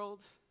for the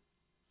world,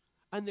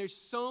 and there's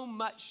so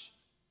much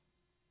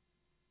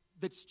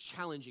that's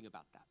challenging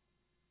about that.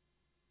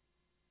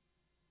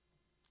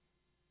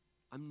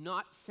 I'm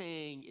not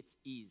saying it's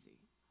easy.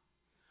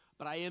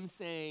 But I am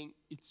saying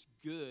it's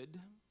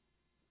good.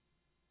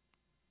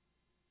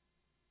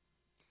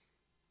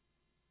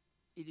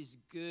 It is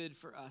good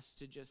for us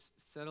to just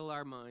settle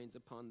our minds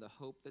upon the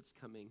hope that's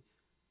coming,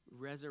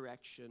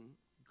 resurrection,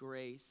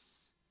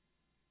 grace,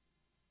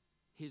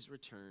 his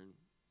return.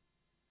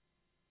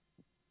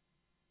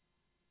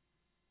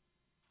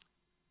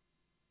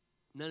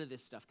 None of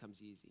this stuff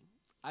comes easy.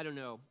 I don't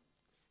know.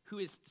 Who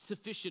is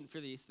sufficient for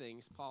these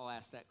things? Paul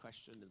asked that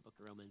question in the book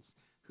of Romans.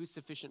 Who's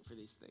sufficient for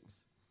these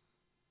things?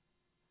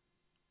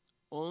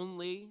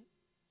 Only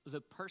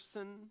the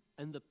person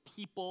and the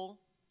people,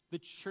 the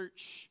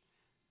church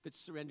that's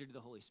surrendered to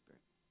the Holy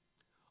Spirit.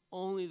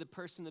 Only the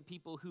person, the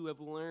people who have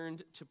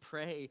learned to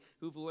pray,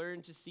 who've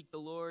learned to seek the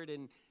Lord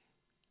and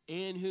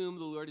in whom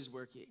the Lord is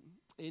working,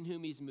 in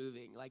whom he's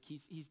moving. Like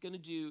he's going to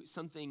do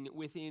something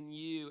within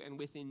you and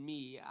within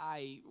me.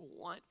 I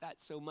want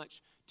that so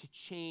much to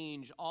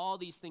change all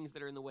these things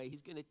that are in the way.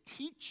 He's going to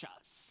teach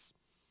us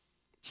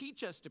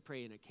to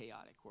pray in a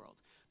chaotic world.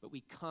 But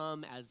we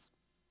come as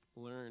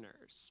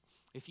learners.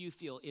 If you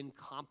feel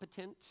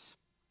incompetent,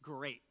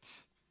 great.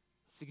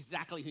 It's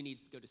exactly who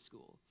needs to go to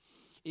school.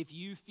 If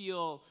you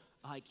feel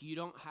like you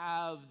don't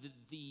have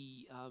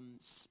the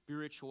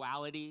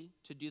spirituality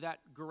to do that,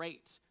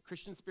 great.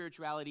 Christian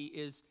spirituality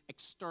is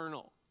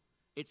external.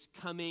 It's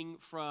coming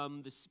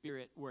from the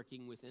Spirit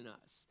working within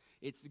us.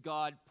 It's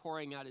God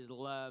pouring out his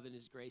love and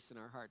his grace in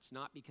our hearts,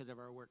 not because of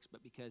our works,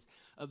 but because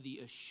of the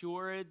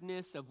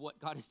assuredness of what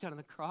God has done on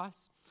the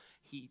cross.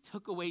 He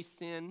took away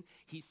sin.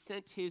 He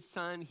sent his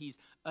son. He's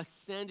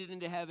ascended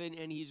into heaven,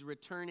 and he's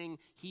returning.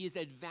 He is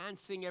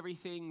advancing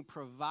everything,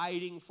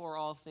 providing for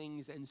all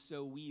things, and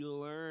so we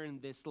learn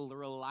this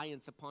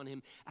reliance upon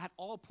him at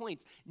all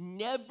points.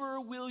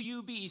 Never will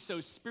you be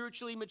so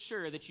spiritually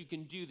mature that you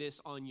can do this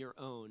on your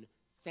own.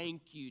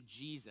 Thank you,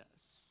 Jesus.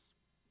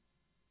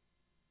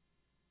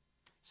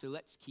 So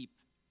let's keep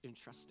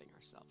entrusting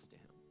ourselves to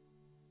him.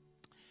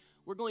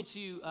 We're going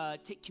to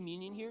take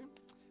communion here.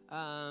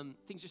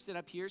 Things are set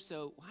up here,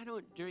 so why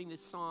don't, during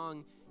this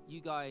song, you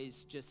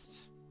guys just,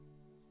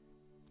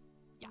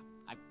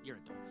 you're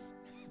adults.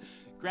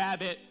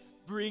 Grab it,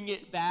 bring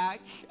it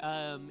back,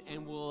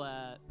 and we'll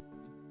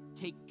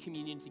take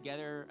communion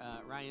together.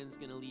 Ryan's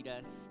going to lead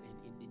us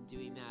in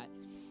doing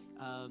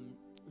that.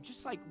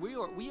 Just like we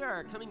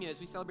are coming in as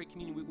we celebrate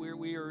communion,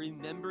 we are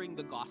remembering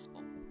the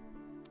gospel.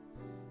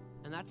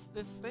 And that's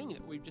this thing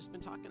that we've just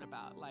been talking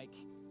about. Like,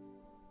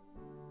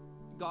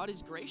 God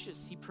is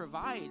gracious. He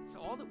provides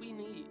all that we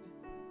need.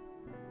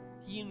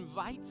 He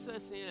invites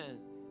us in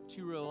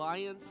to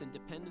reliance and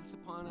dependence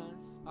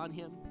on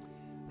him.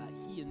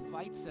 He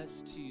invites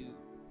us to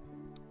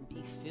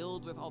be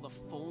filled with all the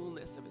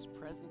fullness of his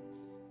presence.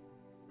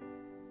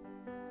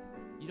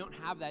 You don't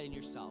have that in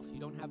yourself.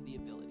 You don't have the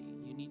ability.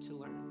 You need to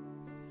learn.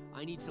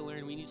 I need to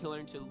learn. We need to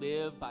learn to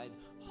live by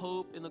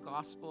hope in the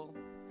gospel,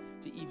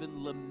 to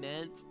even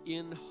lament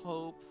in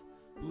hope,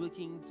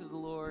 looking to the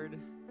Lord.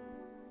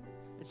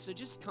 And so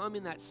just come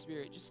in that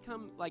spirit. Just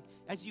come, like,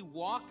 as you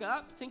walk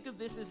up, think of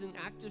this as an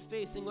act of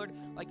faith, saying, Lord,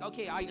 like,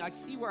 okay, I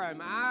see where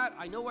I'm at.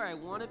 I know where I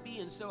want to be,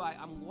 and so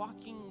I'm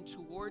walking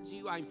towards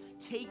you. I'm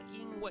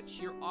taking what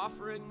you're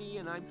offering me,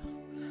 and I'm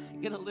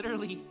going to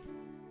literally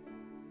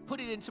put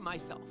it into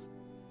myself.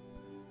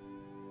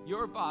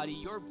 Your body,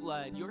 your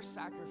blood, your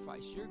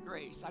sacrifice, your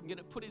grace, I'm going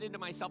to put it into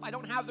myself. I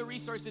don't have the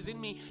resources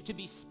in me to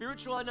be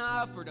spiritual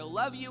enough or to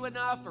love you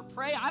enough or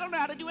pray. I don't know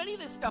how to do any of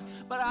this stuff,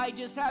 but I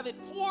just have it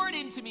poured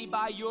into me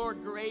by your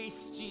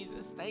grace,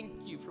 Jesus. Thank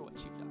you for what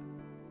you've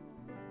done.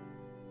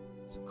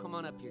 So come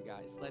on up here,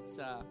 guys. Let's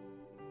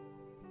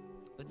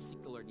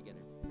seek the Lord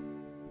together.